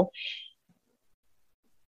awful.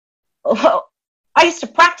 I used to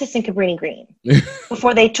practice in Cabrini Green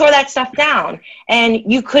before they tore that stuff down, and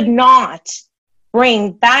you could not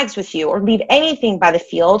bring bags with you or leave anything by the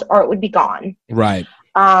field or it would be gone. Right.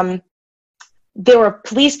 There were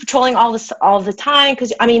police patrolling all the time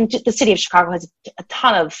because, I mean, the city of Chicago has a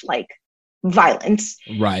ton of, like, violence.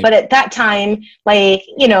 Right. But at that time, like,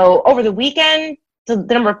 over the weekend, the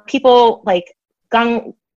number of people, like,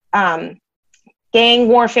 gang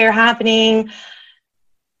warfare happening,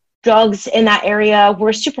 drugs in that area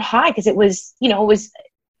were super high because it was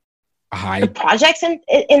high. The projects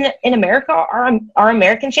in America are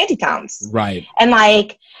American shanty towns. Right. And,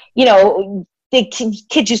 like, the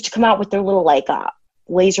kids used to come out with their little, like,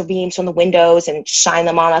 laser beams on the windows and shine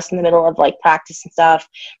them on us in the middle of, like, practice and stuff.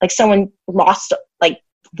 Like, someone lost, like,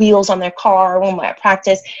 wheels on their car when we were at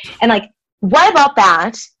practice. And, like, what about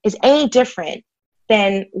that is any different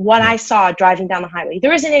than what I saw driving down the highway?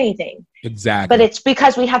 There isn't anything. Exactly. But it's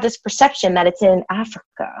because we have this perception that it's in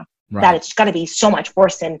Africa, that it's got to be so much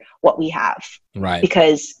worse than what we have. Right.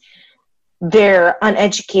 Because they're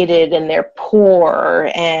uneducated and they're poor,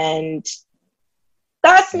 and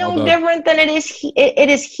that's no different than it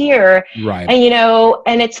is here. Right. And,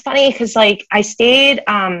 and it's funny because, like, I stayed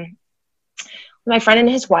with my friend and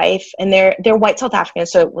his wife, and they're white South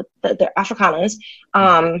Africans, so they're Afrikaners.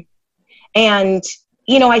 And,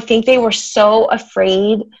 I think they were so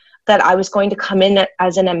afraid that I was going to come in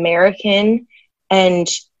as an American and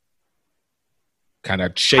kind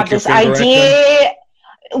of shake your this finger idea.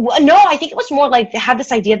 No, I think it was more like they had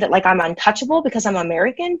this idea that, like, I'm untouchable because I'm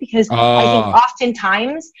American, because I think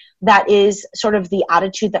oftentimes that is sort of the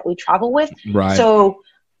attitude that we travel with. Right. So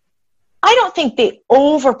I don't think they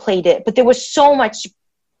overplayed it, but there was so much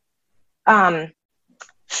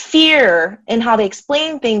fear in how they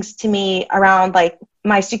explained things to me around, like,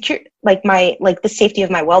 my the safety of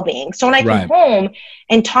my well-being. So when I came home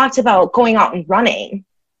and talked about going out and running,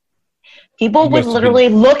 people would literally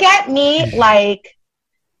look at me like,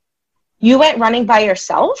 you went running by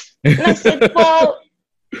yourself? And I said, well,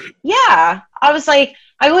 yeah. I was like,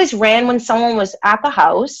 I always ran when someone was at the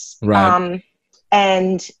house. Right.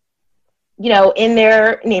 And, in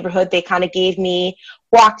their neighborhood, they kind of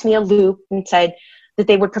walked me a loop and said that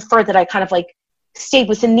they would prefer that I kind of, like, stayed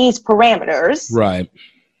within these parameters. Right.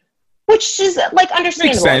 Which is, like,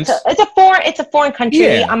 understandable. Makes sense. It's a foreign country.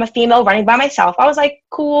 Yeah. I'm a female running by myself. I was like,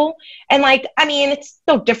 cool. And, like, I mean, it's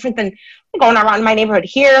no different than going around my neighborhood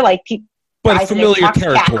here. Like, people, but familiar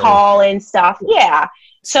territory. Call and stuff. Yeah.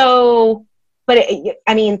 So, but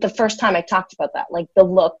the first time I talked about that, like,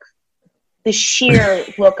 the sheer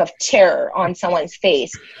look of terror on someone's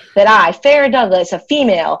face that I, Farrah Douglas, a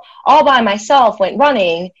female, all by myself, went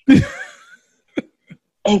running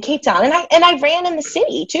in Cape Town. And I ran in the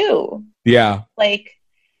city too. Yeah. Like,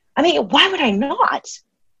 I mean, why would I not?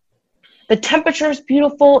 The temperature is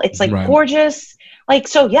beautiful. It's, like, gorgeous. Like,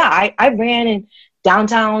 so yeah, I ran in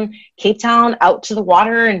downtown Cape Town out to the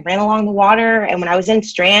water and ran along the water. And when I was in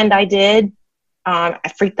Strand, I did. I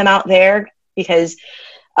freaked them out there because,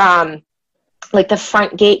 like, the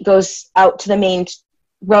front gate goes out to the main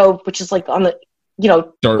road, which is, like, on the,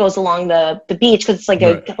 goes along the beach, because it's like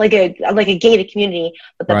a gated community.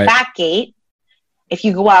 But the back gate, if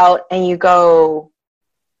you go out and you go,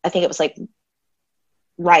 I think it was, like,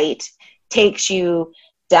 right, takes you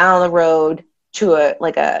down the road to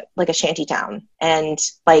a shanty town. And,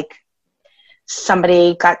 like,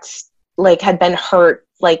 somebody had been hurt,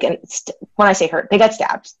 like, and when I say hurt, they got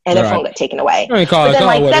stabbed and their phone got taken away. But then,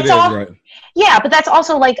 like, that's all. Right. Yeah, but that's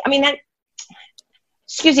also, like, I mean, that,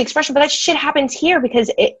 excuse the expression, but that shit happens here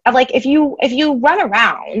because if you run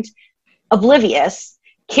around oblivious,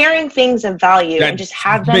 carrying things of value that and just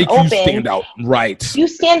have them open, you stand out. Right. You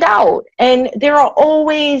stand out. And there are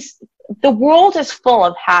always, the world is full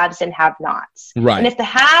of haves and have-nots. Right. And if the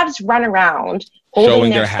haves run around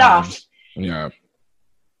holding their stuff, yeah,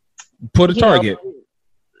 put a target.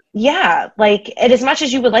 Yeah, like, and as much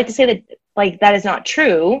as you would like to say that, like, that is not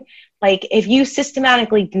true, like, if you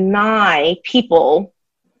systematically deny people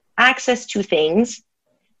access to things,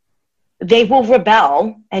 they will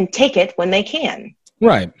rebel and take it when they can.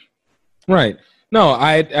 Right. No,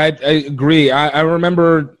 I agree. I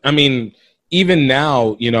remember, I mean, even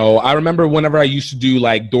now, I remember whenever I used to do,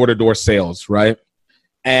 like, door-to-door sales, right?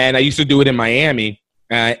 And I used to do it in Miami.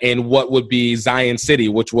 In what would be Zion City,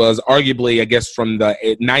 which was arguably, I guess, from the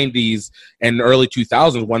 90s and early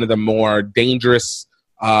 2000s, one of the more dangerous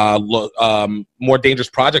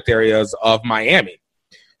project areas of Miami.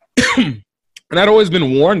 And I'd always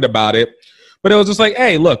been warned about it, But it was just like,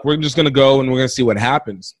 hey, look, we're just going to go and we're going to see what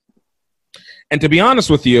happens. And to be honest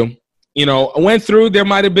with you, I went through, there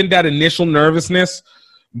might have been that initial nervousness,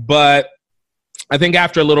 but I think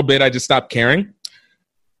after a little bit, I just stopped caring.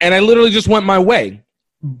 And I literally just went my way.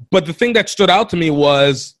 But the thing that stood out to me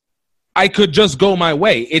was I could just go my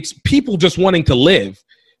way. It's people just wanting to live.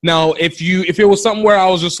 Now, if it was something where I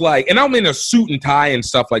was just like, and I'm in a suit and tie and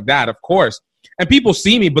stuff like that, of course, and people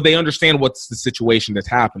see me, but they understand what's the situation that's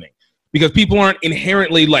happening. Because people aren't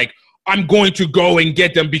inherently like, I'm going to go and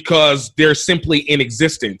get them because they're simply in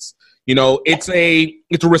existence. It's a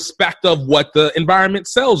respect of what the environment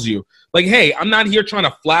sells you. Like, hey, I'm not here trying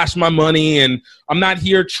to flash my money, and I'm not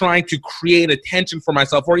here trying to create attention for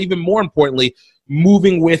myself, or even more importantly,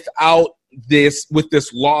 moving with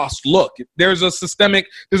this lost look. There's a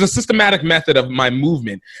systematic method of my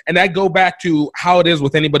movement, and I go back to how it is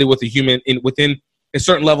with anybody with within a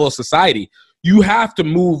certain level of society. You have to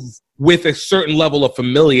move with a certain level of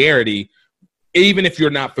familiarity, even if you're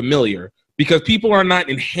not familiar, because people are not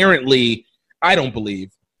inherently, I don't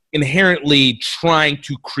believe, inherently trying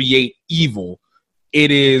to create evil.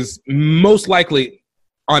 It is most likely,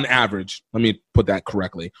 on average, let me put that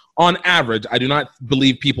correctly. On average, I do not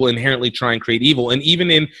believe people inherently try and create evil. And even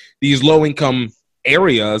in these low-income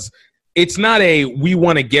areas, it's not we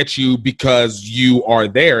want to get you because you are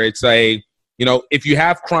there. It's if you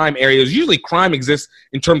have crime areas, usually crime exists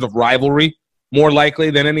in terms of rivalry more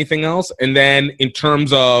likely than anything else. And then in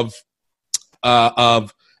terms of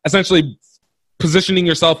essentially positioning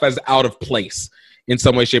yourself as out of place in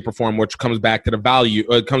some way, shape, or form, which comes back to the value,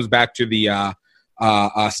 it comes back to the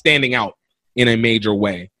standing out in a major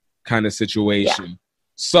way kind of situation. Yeah.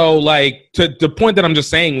 So like to the point that I'm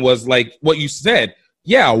just saying was like what you said.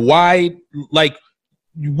 Yeah. Why, like,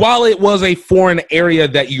 while it was a foreign area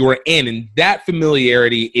that you were in and that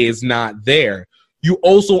familiarity is not there, you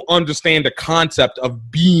also understand the concept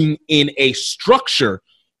of being in a structure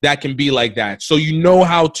that can be like that. So you know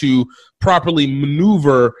how to properly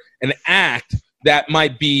maneuver and act that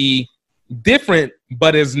might be different,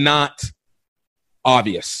 but is not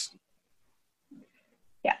obvious.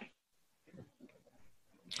 Yeah.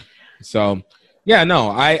 So, yeah,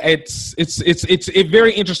 no, it's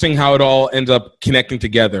very interesting how it all ends up connecting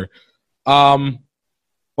together. Well,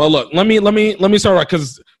 look, let me start right,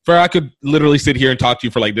 because I could literally sit here and talk to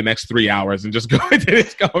you for like the next 3 hours and just go into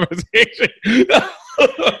this conversation.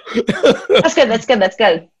 That's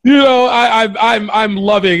good. I'm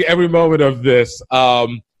loving every moment of this. I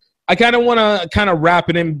kind of want to wrap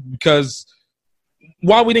it in because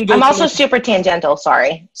while we didn't go, I'm also super tangential.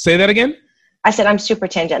 Sorry. Say that again. I said I'm super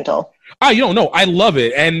tangential. Oh, you don't know. I love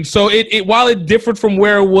it. And so it while it differed from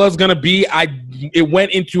where it was going to be, it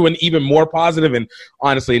went into an even more positive and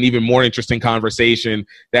honestly an even more interesting conversation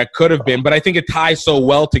that could have been. But I think it ties so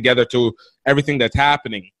well together to everything that's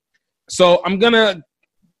happening. So I'm going to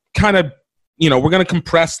kind of, we're going to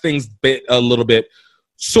compress things a little bit.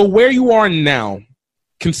 So where you are now,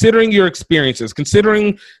 considering your experiences,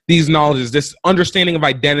 considering these knowledges, this understanding of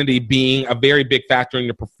identity being a very big factor in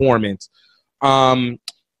your performance, how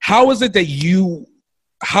does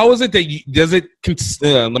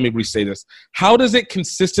it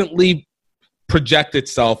consistently project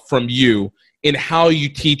itself from you in how you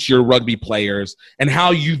teach your rugby players and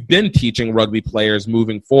how you've been teaching rugby players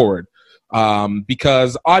moving forward?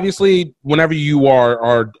 Because obviously whenever you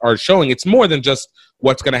are showing, it's more than just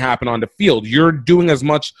what's going to happen on the field. You're doing as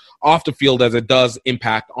much off the field as it does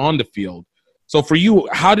impact on the field. So for you,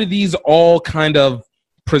 how do these all kind of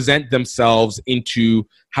present themselves into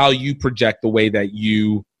how you project the way that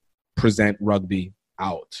you present rugby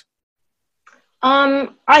out?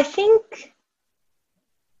 I think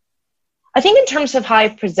in terms of how I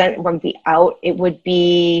present rugby out, it would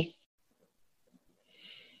be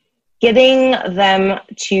getting them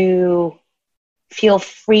to feel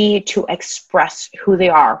free to express who they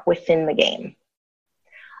are within the game.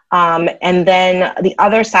 And then the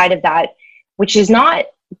other side of that, which is not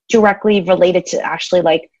directly related to actually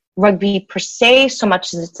like rugby per se, so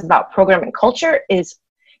much as it's about program and culture, is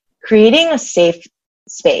creating a safe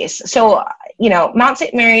space. So, Mount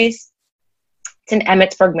St. Mary's, it's in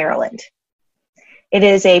Emmitsburg, Maryland. It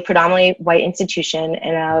is a predominantly white institution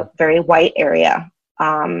in a very white area.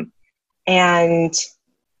 And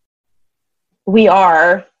we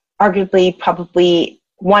are arguably probably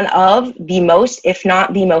one of the most, if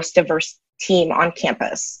not the most diverse team on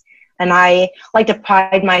campus. And I like to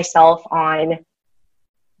pride myself on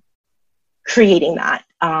creating that.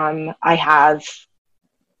 I have,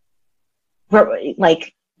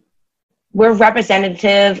 we're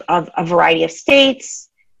representative of a variety of states.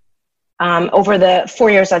 Over the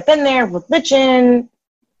 4 years I've been there, religion,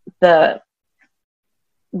 the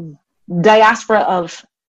diaspora of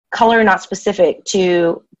color, not specific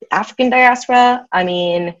to African diaspora. I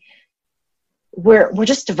mean, we're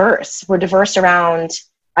just diverse. We're diverse around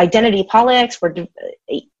identity politics.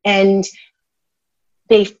 And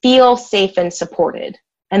they feel safe and supported.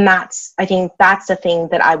 And I think that's the thing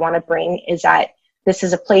that I want to bring, is that this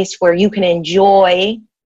is a place where you can enjoy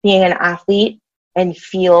being an athlete and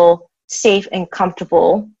feel safe and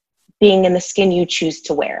comfortable being in the skin you choose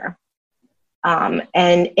to wear.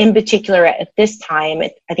 And in particular at this time,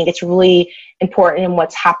 I think it's really important in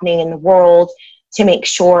what's happening in the world to make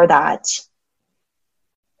sure that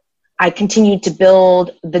I continue to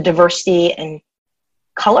build the diversity and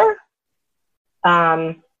color,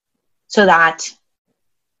 so that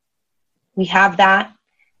we have that,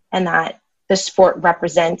 and that the sport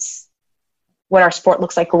represents what our sport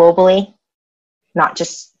looks like globally, not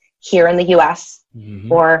just here in the US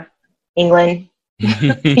or England,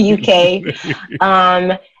 UK,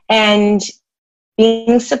 and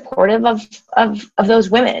being supportive of those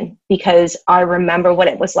women, because I remember what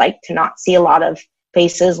it was like to not see a lot of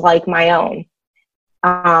faces like my own.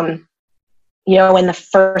 You know, in the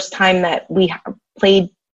first time that we played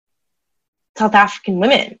South African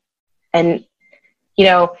women, and, you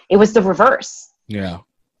know, it was the reverse. Yeah.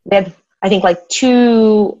 They had, I think, like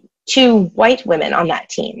two white women on that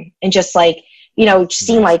team, and just like, you know, just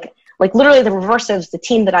seeing like literally the reverse of the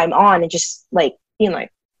team that I'm on, and just like being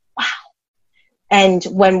like, wow. And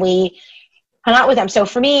when we hung out with them, so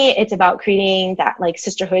for me, it's about creating that like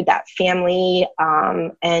sisterhood, that family,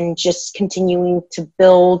 and just continuing to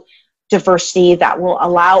build diversity that will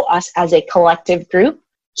allow us as a collective group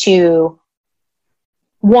to,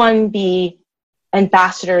 one, be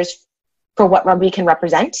ambassadors for what rugby can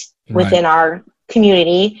represent within our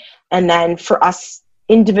community, and then for us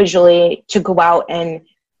individually to go out and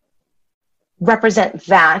represent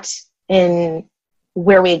that in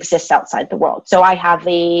where we exist outside the world. So I have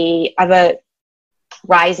a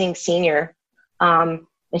rising senior, and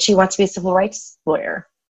she wants to be a civil rights lawyer,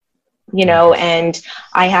 you know, and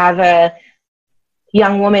I have a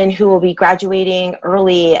young woman who will be graduating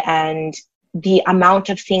early, and the amount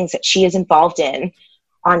of things that she is involved in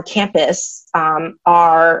on campus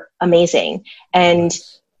are amazing. And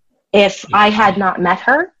if I had not met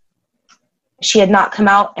her, she had not come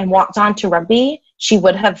out and walked on to rugby, she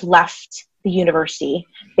would have left the university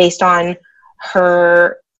based on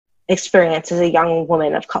her experience as a young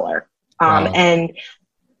woman of color. And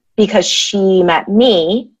because she met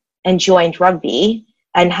me and joined rugby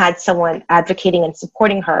and had someone advocating and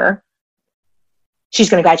supporting her, she's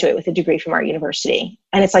going to graduate with a degree from our university.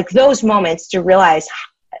 And it's like those moments to realize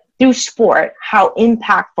through sport how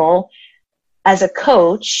impactful as a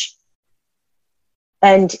coach,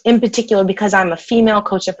 and in particular because I'm a female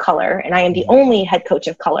coach of color and I am the only head coach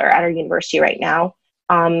of color at our university right now.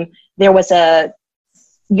 There was a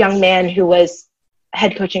young man who was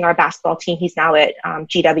head coaching our basketball team. He's now at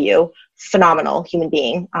GW, phenomenal human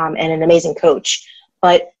being, and an amazing coach.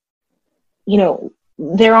 But, you know,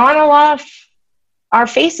 there aren't a lot of, our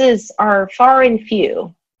faces are far and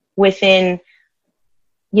few within,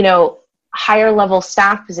 you know, higher level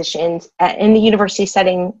staff positions in the university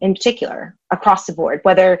setting in particular, across the board,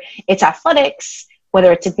 whether it's athletics,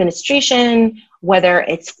 whether it's administration, whether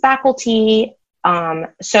it's faculty.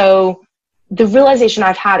 So the realization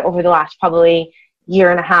I've had over the last probably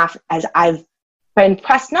year and a half, as I've been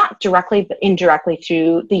pressed not directly but indirectly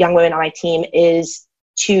through the young women on my team, is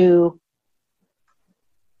to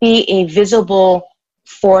be a visible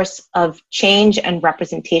force of change and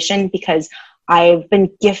representation, because I've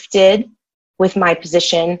been gifted with my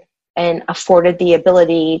position and afforded the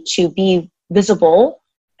ability to be visible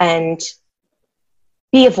and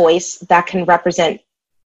be a voice that can represent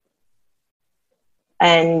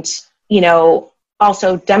and, you know,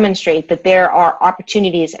 also demonstrate that there are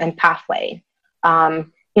opportunities and pathway.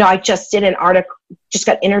 You know, I just did an article, just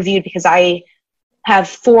got interviewed because I have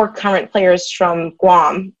 4 current players from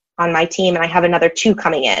Guam on my team, and I have another 2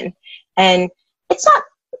 coming in. And it's not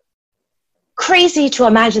crazy to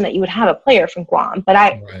imagine that you would have a player from Guam, but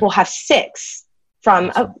I will have 6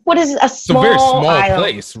 from what is a small, very small island.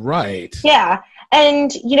 Place, right? Yeah,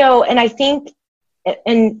 and you know, and I think,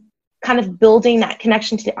 and kind of building that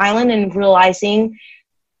connection to the island and realizing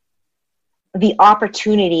the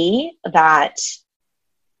opportunity that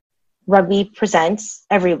rugby presents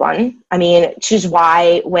everyone. I mean, which is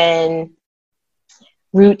why when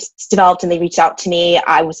Roots developed and they reached out to me,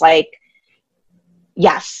 I was like,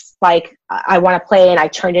 yes, like I want to play, and I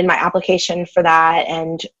turned in my application for that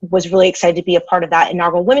and was really excited to be a part of that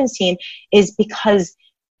inaugural women's team, is because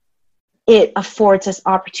it affords us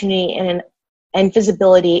opportunity and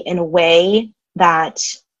visibility in a way that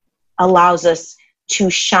allows us to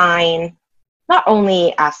shine not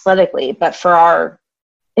only athletically, but for our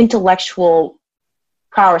intellectual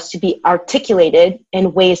prowess to be articulated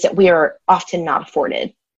in ways that we are often not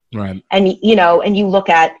afforded. Right. And, you know, and you look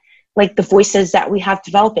at like the voices that we have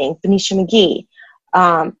developing, Venetia McGee,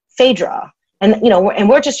 Phaedra, and, you know, and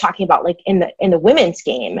we're just talking about like in the women's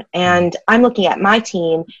game. And I'm looking at my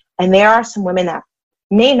team, and there are some women that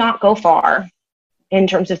may not go far in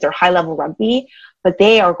terms of their high level rugby, but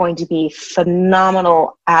they are going to be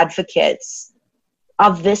phenomenal advocates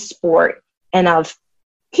of this sport and of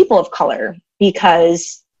people of color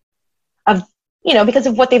because of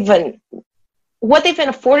what they've been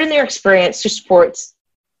afforded in their experience through sports,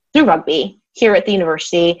 through rugby here at the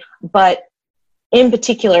university, but in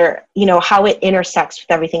particular, you know, how it intersects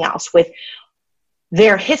with everything else, with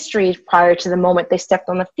their histories prior to the moment they stepped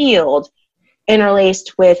on the field,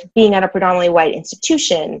 interlaced with being at a predominantly white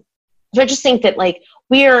institution. So I just think that like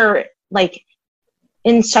we're like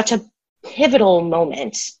in such a pivotal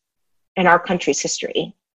moment in our country's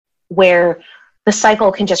history where the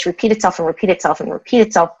cycle can just repeat itself and repeat itself and repeat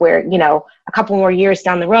itself, where, you know, a couple more years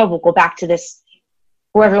down the road, we'll go back to this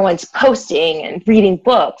where everyone's posting and reading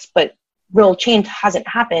books, but real change hasn't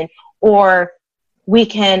happened. Or we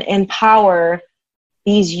can empower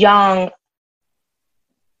these young,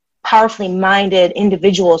 powerfully minded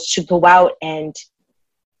individuals to go out and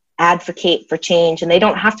advocate for change, and they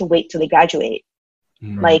don't have to wait till they graduate.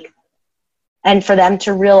 Mm-hmm. Like, and for them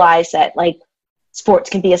to realize that like sports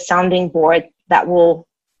can be a sounding board that will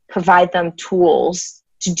provide them tools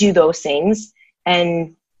to do those things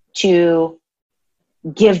and to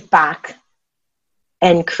give back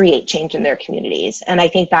and create change in their communities. And I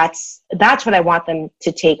think that's what I want them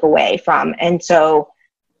to take away from. And so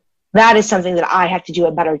that is something that I have to do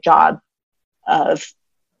a better job of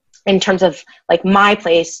in terms of like my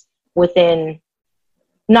place within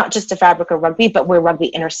not just the fabric of rugby, but where rugby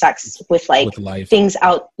intersects with like with things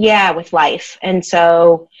out. Yeah. With life. And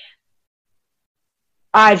so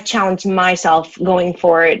I've challenged myself going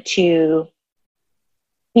forward to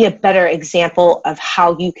be a better example of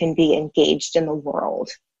how you can be engaged in the world,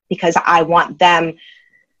 because I want them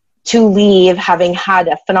to leave having had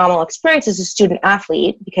a phenomenal experience as a student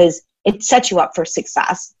athlete, because it sets you up for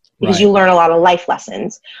success, because you learn a lot of life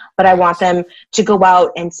lessons. But I want them to go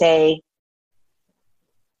out and say,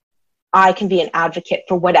 I can be an advocate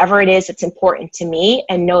for whatever it is that's important to me,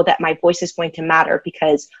 and know that my voice is going to matter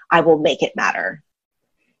because I will make it matter.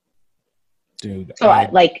 Dude. So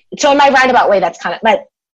so in my roundabout way, that's kind of like,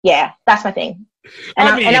 yeah, that's my thing. And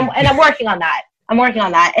I'm working on that.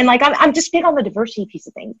 And like, I'm just big on the diversity piece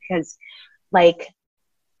of things, because like,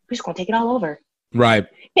 we're just going to take it all over. Right.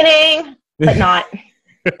 Kidding, but not.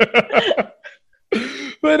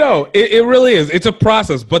 But no, it really is. It's a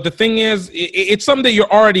process. But the thing is, it's something that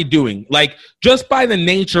you're already doing. Like, just by the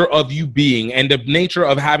nature of you being and the nature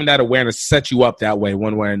of having that awareness sets you up that way,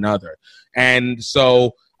 one way or another. And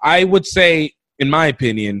so I would say, in my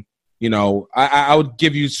opinion, you know, I would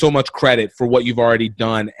give you so much credit for what you've already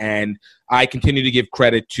done. And I continue to give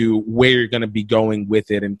credit to where you're going to be going with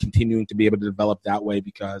it and continuing to be able to develop that way,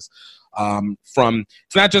 because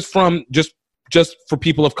it's not just from just for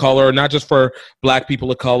people of color, not just for Black people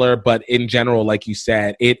of color, but in general, like you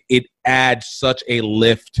said, it adds such a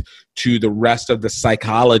lift to the rest of the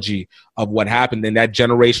psychology of what happened. And that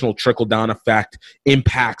generational trickle-down effect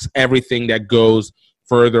impacts everything that goes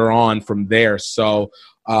further on from there. So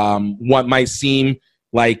what might seem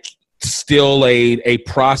like still a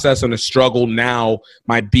process and a struggle now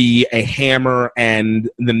might be a hammer and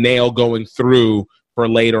the nail going through for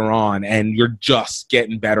later on, and you're just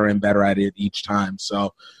getting better and better at it each time.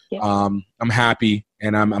 So I'm happy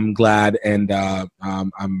and I'm glad, and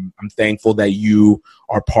I'm thankful that you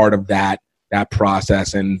are part of that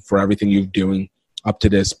process and for everything you're doing up to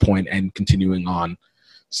this point and continuing on.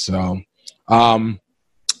 So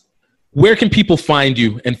where can people find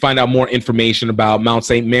you and find out more information about Mount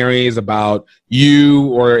St. Mary's, about you,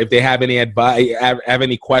 or if they have any advice, have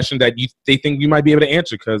any question that they think you might be able to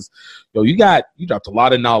answer? Because you dropped a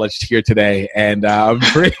lot of knowledge here today, and I'm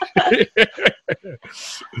pretty.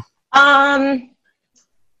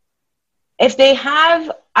 If they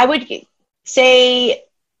have, I would say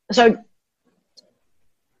so.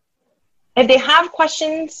 If they have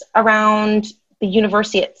questions around the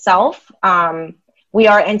university itself, we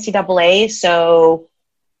are NCAA, so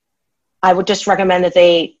I would just recommend that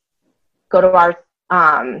they go to our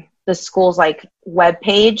the school's like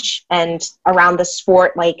webpage, and around the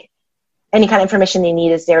sport, like any kind of information they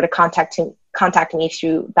need is there to contact me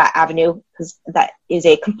through that avenue, because that is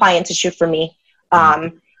a compliance issue for me.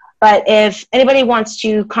 But if anybody wants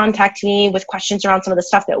to contact me with questions around some of the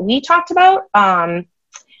stuff that we talked about,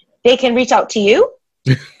 they can reach out to you.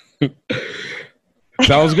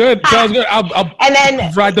 Sounds good. I'll and then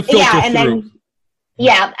provide the filter through.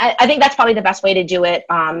 I think that's probably the best way to do it.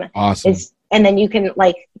 Awesome. And then you can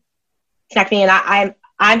like connect me, and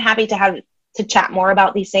I'm happy to chat more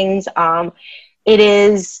about these things. It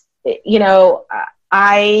is,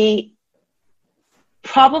 I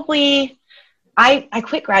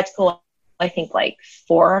quit grad school, I think like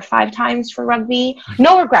 4 or 5 times for rugby.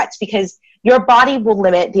 No regrets, because your body will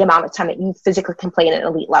limit the amount of time that you physically can play at an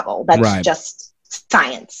elite level. That's just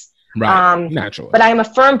science. Right. Naturally. But I am a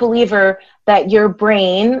firm believer that your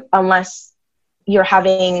brain, unless you're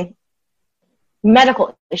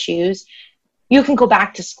medical issues, you can go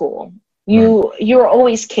back to school. You're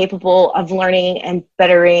always capable of learning and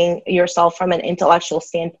bettering yourself from an intellectual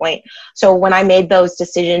standpoint. So when I made those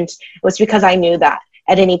decisions, it was because I knew that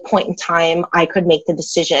at any point in time, I could make the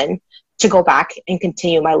decision to go back and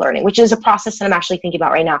continue my learning, which is a process that I'm actually thinking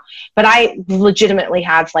about right now. But I legitimately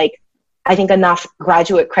have I think enough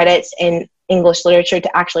graduate credits in English literature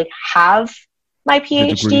to actually have my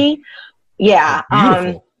PhD. Yeah.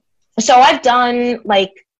 Beautiful. So I've done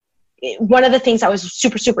one of the things I was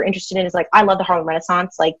super, super interested in is I love the Harlem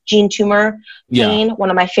Renaissance, Jean Toomer, one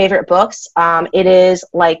of my favorite books. It is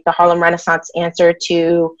the Harlem Renaissance answer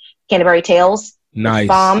to Canterbury Tales. Nice.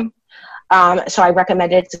 Bomb. So I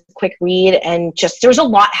recommend it. It's a quick read, and just there's a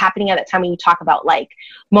lot happening at that time when you talk about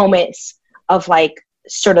moments of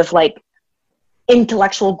sort of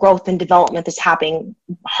intellectual growth and development that's happening.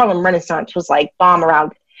 Harlem Renaissance was bomb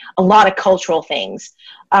around a lot of cultural things.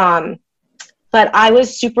 But I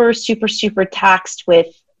was super, super, super taxed with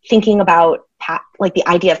thinking about the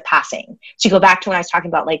idea of passing. So you go back to when I was talking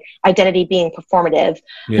about identity being performative.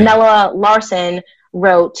 Yeah. Nella Larson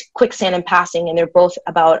wrote Quicksand and Passing, and they're both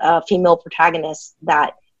about a female protagonist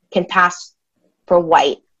that can pass for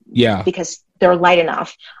white. Yeah. Because they're light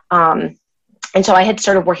enough. And so I had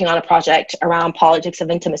started working on a project around politics of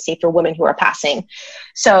intimacy for women who are passing.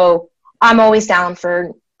 So I'm always down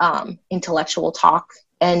for intellectual talk.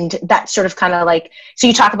 And that's sort of kind of so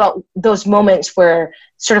you talk about those moments where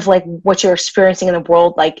sort of what you're experiencing in the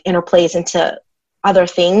world interplays into other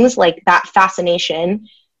things, that fascination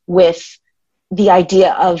with the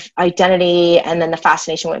idea of identity, and then the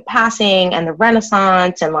fascination with passing and the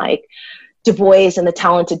Renaissance and Du Bois and the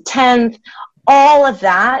Talented Tenth. All of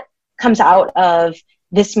that comes out of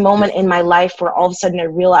this moment in my life where all of a sudden I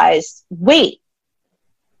realized, wait,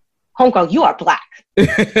 homegirl, you are Black.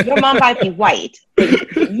 Your mom might be white, but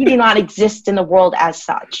you do not exist in the world as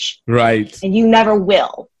such. Right. And you never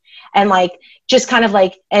will. And just kind of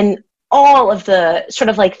and all of the sort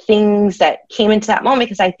of things that came into that moment,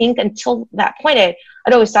 because I think until that point, I'd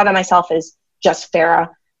always thought of myself as just Farrah,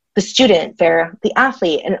 the student, Farrah, the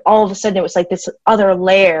athlete. And all of a sudden it was this other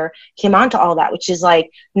layer came onto all that, which is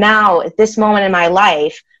now at this moment in my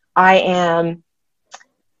life, I am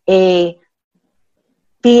a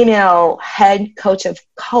female head coach of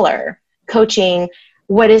color, coaching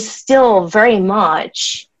what is still very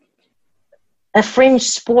much a fringe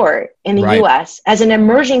sport in the U.S. as an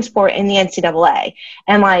emerging sport in the NCAA.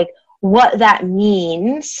 And what that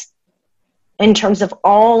means in terms of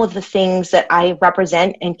all of the things that I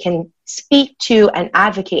represent and can speak to and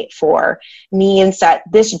advocate for means that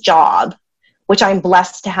this job, which I'm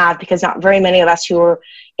blessed to have because not very many of us who are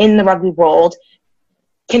in the rugby world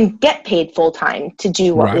can get paid full-time to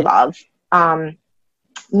do what we love,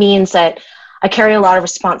 means that I carry a lot of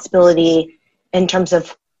responsibility in terms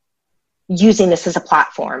of using this as a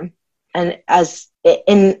platform. And I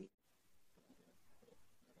don't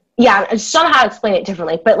know how to explain it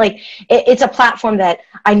differently, but it's a platform that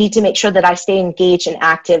I need to make sure that I stay engaged and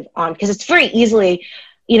active on, because it's very easily,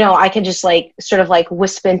 I can just sort of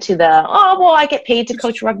wisp into I get paid to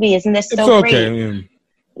coach rugby. Isn't this so great? Okay.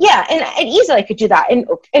 Yeah, and easily I could do that,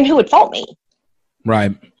 and who would fault me?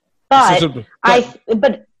 Right. But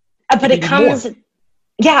it comes,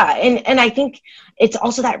 and I think it's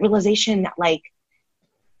also that realization that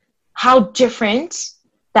how different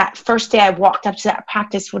that first day I walked up to that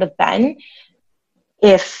practice would have been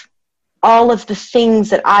if all of the things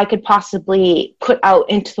that I could possibly put out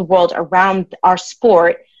into the world around our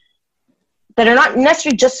sport that are not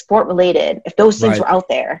necessarily just sport related, if those things were out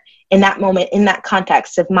there in that moment, in that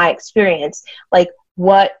context of my experience,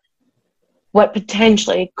 what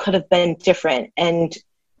potentially could have been different, and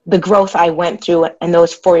the growth I went through in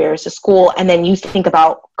those 4 years of school. And then you think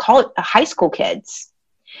about high school kids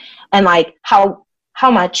and how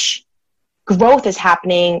much growth is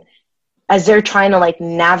happening as they're trying to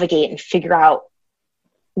navigate and figure out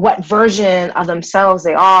what version of themselves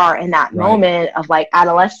they are in that moment of like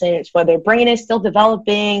adolescence, where their brain is still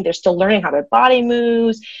developing, they're still learning how their body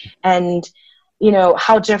moves, and you know,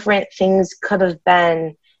 how different things could have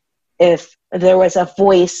been if there was a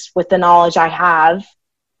voice with the knowledge I have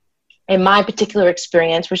in my particular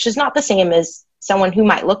experience, which is not the same as someone who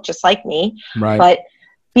might look just like me, but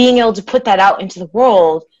being able to put that out into the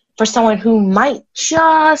world for someone who might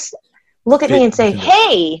just look at me and say,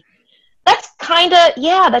 hey, that's kind of,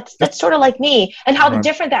 that's sort of like me, and how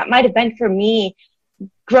different that might have been for me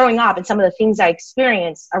growing up and some of the things I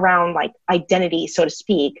experienced around like identity, so to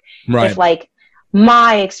speak. If like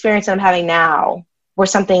my experience that I'm having now were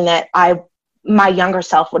something that my younger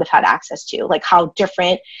self would have had access to, like how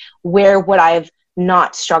different, where would I have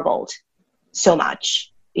not struggled so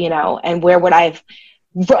much, you know, and where would I have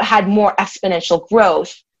had more exponential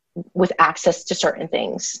growth with access to certain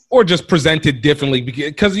things, or just presented differently,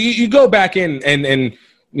 because you go back in and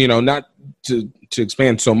you know, not to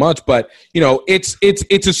expand so much, but you know, it's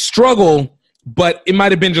a struggle, but it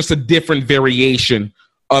might have been just a different variation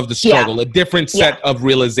of the struggle, a different set of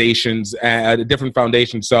realizations, a different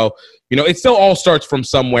foundation. So you know, it still all starts from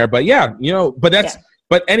somewhere, but you know, but that's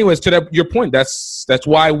but anyways, to your point, that's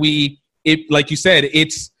why like you said,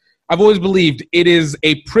 I've always believed it is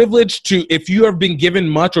a privilege to, if you have been given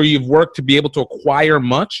much or you've worked to be able to acquire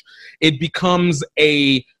much, it becomes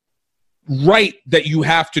a right that you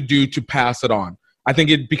have to do to pass it on. I think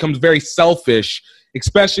it becomes very selfish,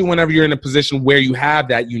 especially whenever you're in a position where you have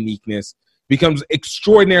that uniqueness. It becomes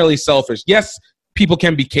extraordinarily selfish. Yes, people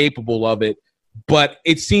can be capable of it, but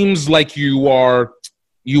it seems like you are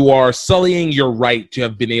sullying your right to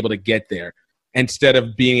have been able to get there, instead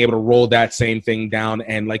of being able to roll that same thing down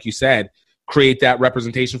and, like you said, create that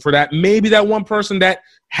representation for maybe that one person that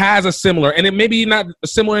has a similar, and it may be not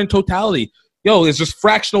similar in totality. It's just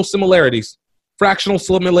fractional similarities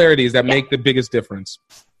that make the biggest difference.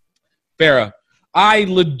 Farrah, I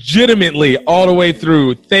legitimately, all the way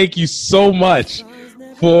through, thank you so much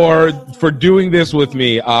for doing this with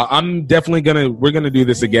me. I'm definitely we're gonna do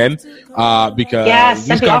this again because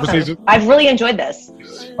these conversations. Awesome. I've really enjoyed this.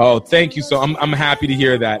 Oh, thank you. So I'm happy to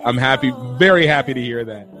hear that. I'm very happy to hear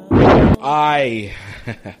that. I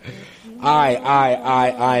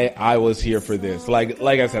was here for this. Like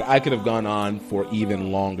I said, I could have gone on for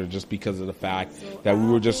even longer just because of the fact that we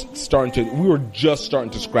were just starting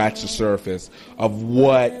to scratch the surface of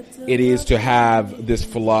what it is to have this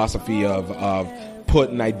philosophy of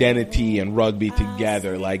putting identity and rugby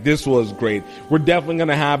together. Like, this was great. We're definitely going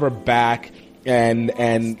to have her back, and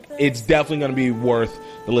it's definitely going to be worth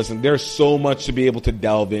the listen. There's so much to be able to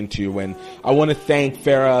delve into, and I want to thank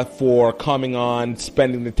Farrah for coming on,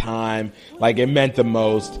 spending the time. Like, it meant the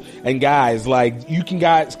most. And guys, like, you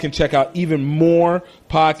guys can check out even more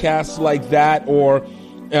podcasts like that, or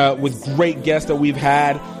with great guests that we've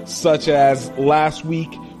had, such as last week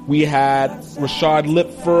we had Rashad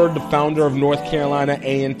Lipford, the founder of North Carolina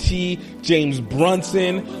A&T, James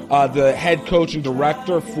Brunson, the head coach and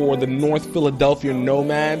director for the North Philadelphia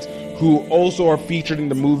Nomads, who also are featured in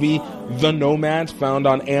the movie The Nomads, found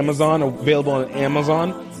on Amazon, available on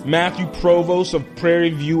Amazon. Matthew Provost of Prairie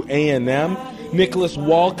View A&M, Nicholas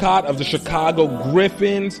Walcott of the Chicago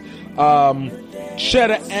Griffins,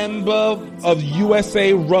 Shetta Emba of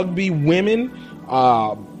USA Rugby Women,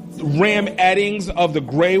 Ram Eddings of the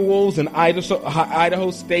Grey Wolves and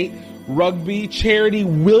Idaho State Rugby, Charity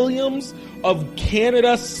Williams of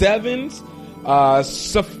Canada Sevens,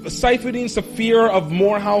 Saifuddin Safir of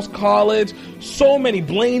Morehouse College, so many,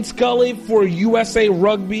 Blaine Scully for USA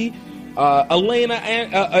Rugby,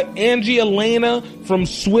 Angie Elena from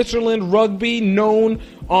Switzerland Rugby, known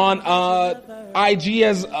on IG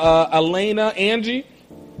as Elena Angie.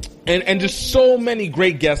 And just so many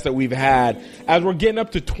great guests that we've had. As we're getting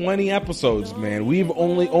up to 20 episodes, man, we've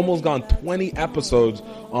only almost gone 20 episodes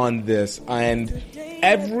on this. And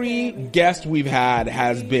every guest we've had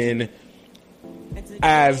has been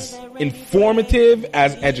as informative,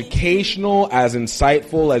 as educational, as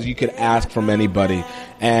insightful as you could ask from anybody.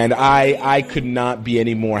 And I could not be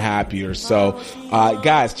any more happier. So,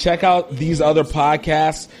 guys, check out these other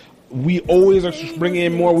podcasts. We always are bringing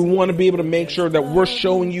in more. We want to be able to make sure that we're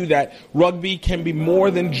showing you that rugby can be more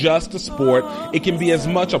than just a sport. It can be as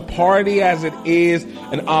much a party as it is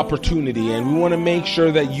an opportunity. And we want to make sure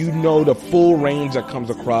that you know the full range that comes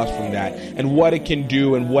across from that, and what it can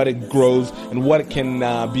do, and what it grows, and what it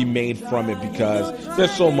can be made from it, because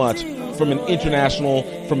there's so much from an international,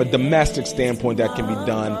 from a domestic standpoint that can be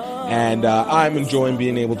done. And I'm enjoying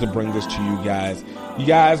being able to bring this to you guys. You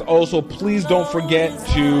guys also, please don't forget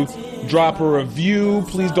to drop a review.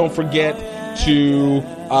 Please don't forget to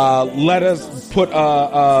let us put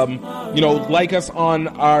like us on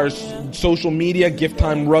our social media, Gift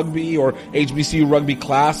Time Rugby or HBCU Rugby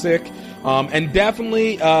Classic. And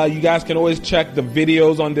definitely, you guys can always check the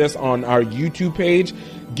videos on this on our YouTube page,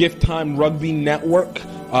 Gift Time Rugby Network,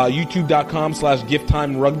 youtube.com/Gift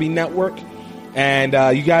Time Rugby Network. And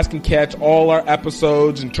you guys can catch all our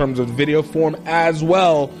episodes in terms of video form, as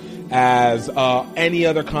well as any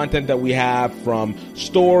other content that we have, from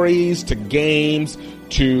stories to games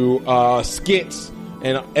to skits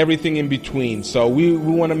and everything in between. So we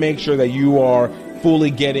want to make sure that you are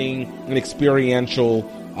fully getting an experiential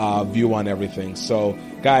view on everything. So,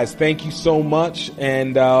 guys, thank you so much,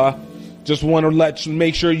 and just want to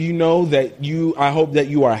make sure you know that I hope that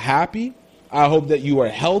you are happy. I hope that you are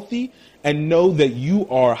healthy, and know that you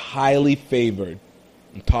are highly favored.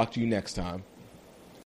 And talk to you next time.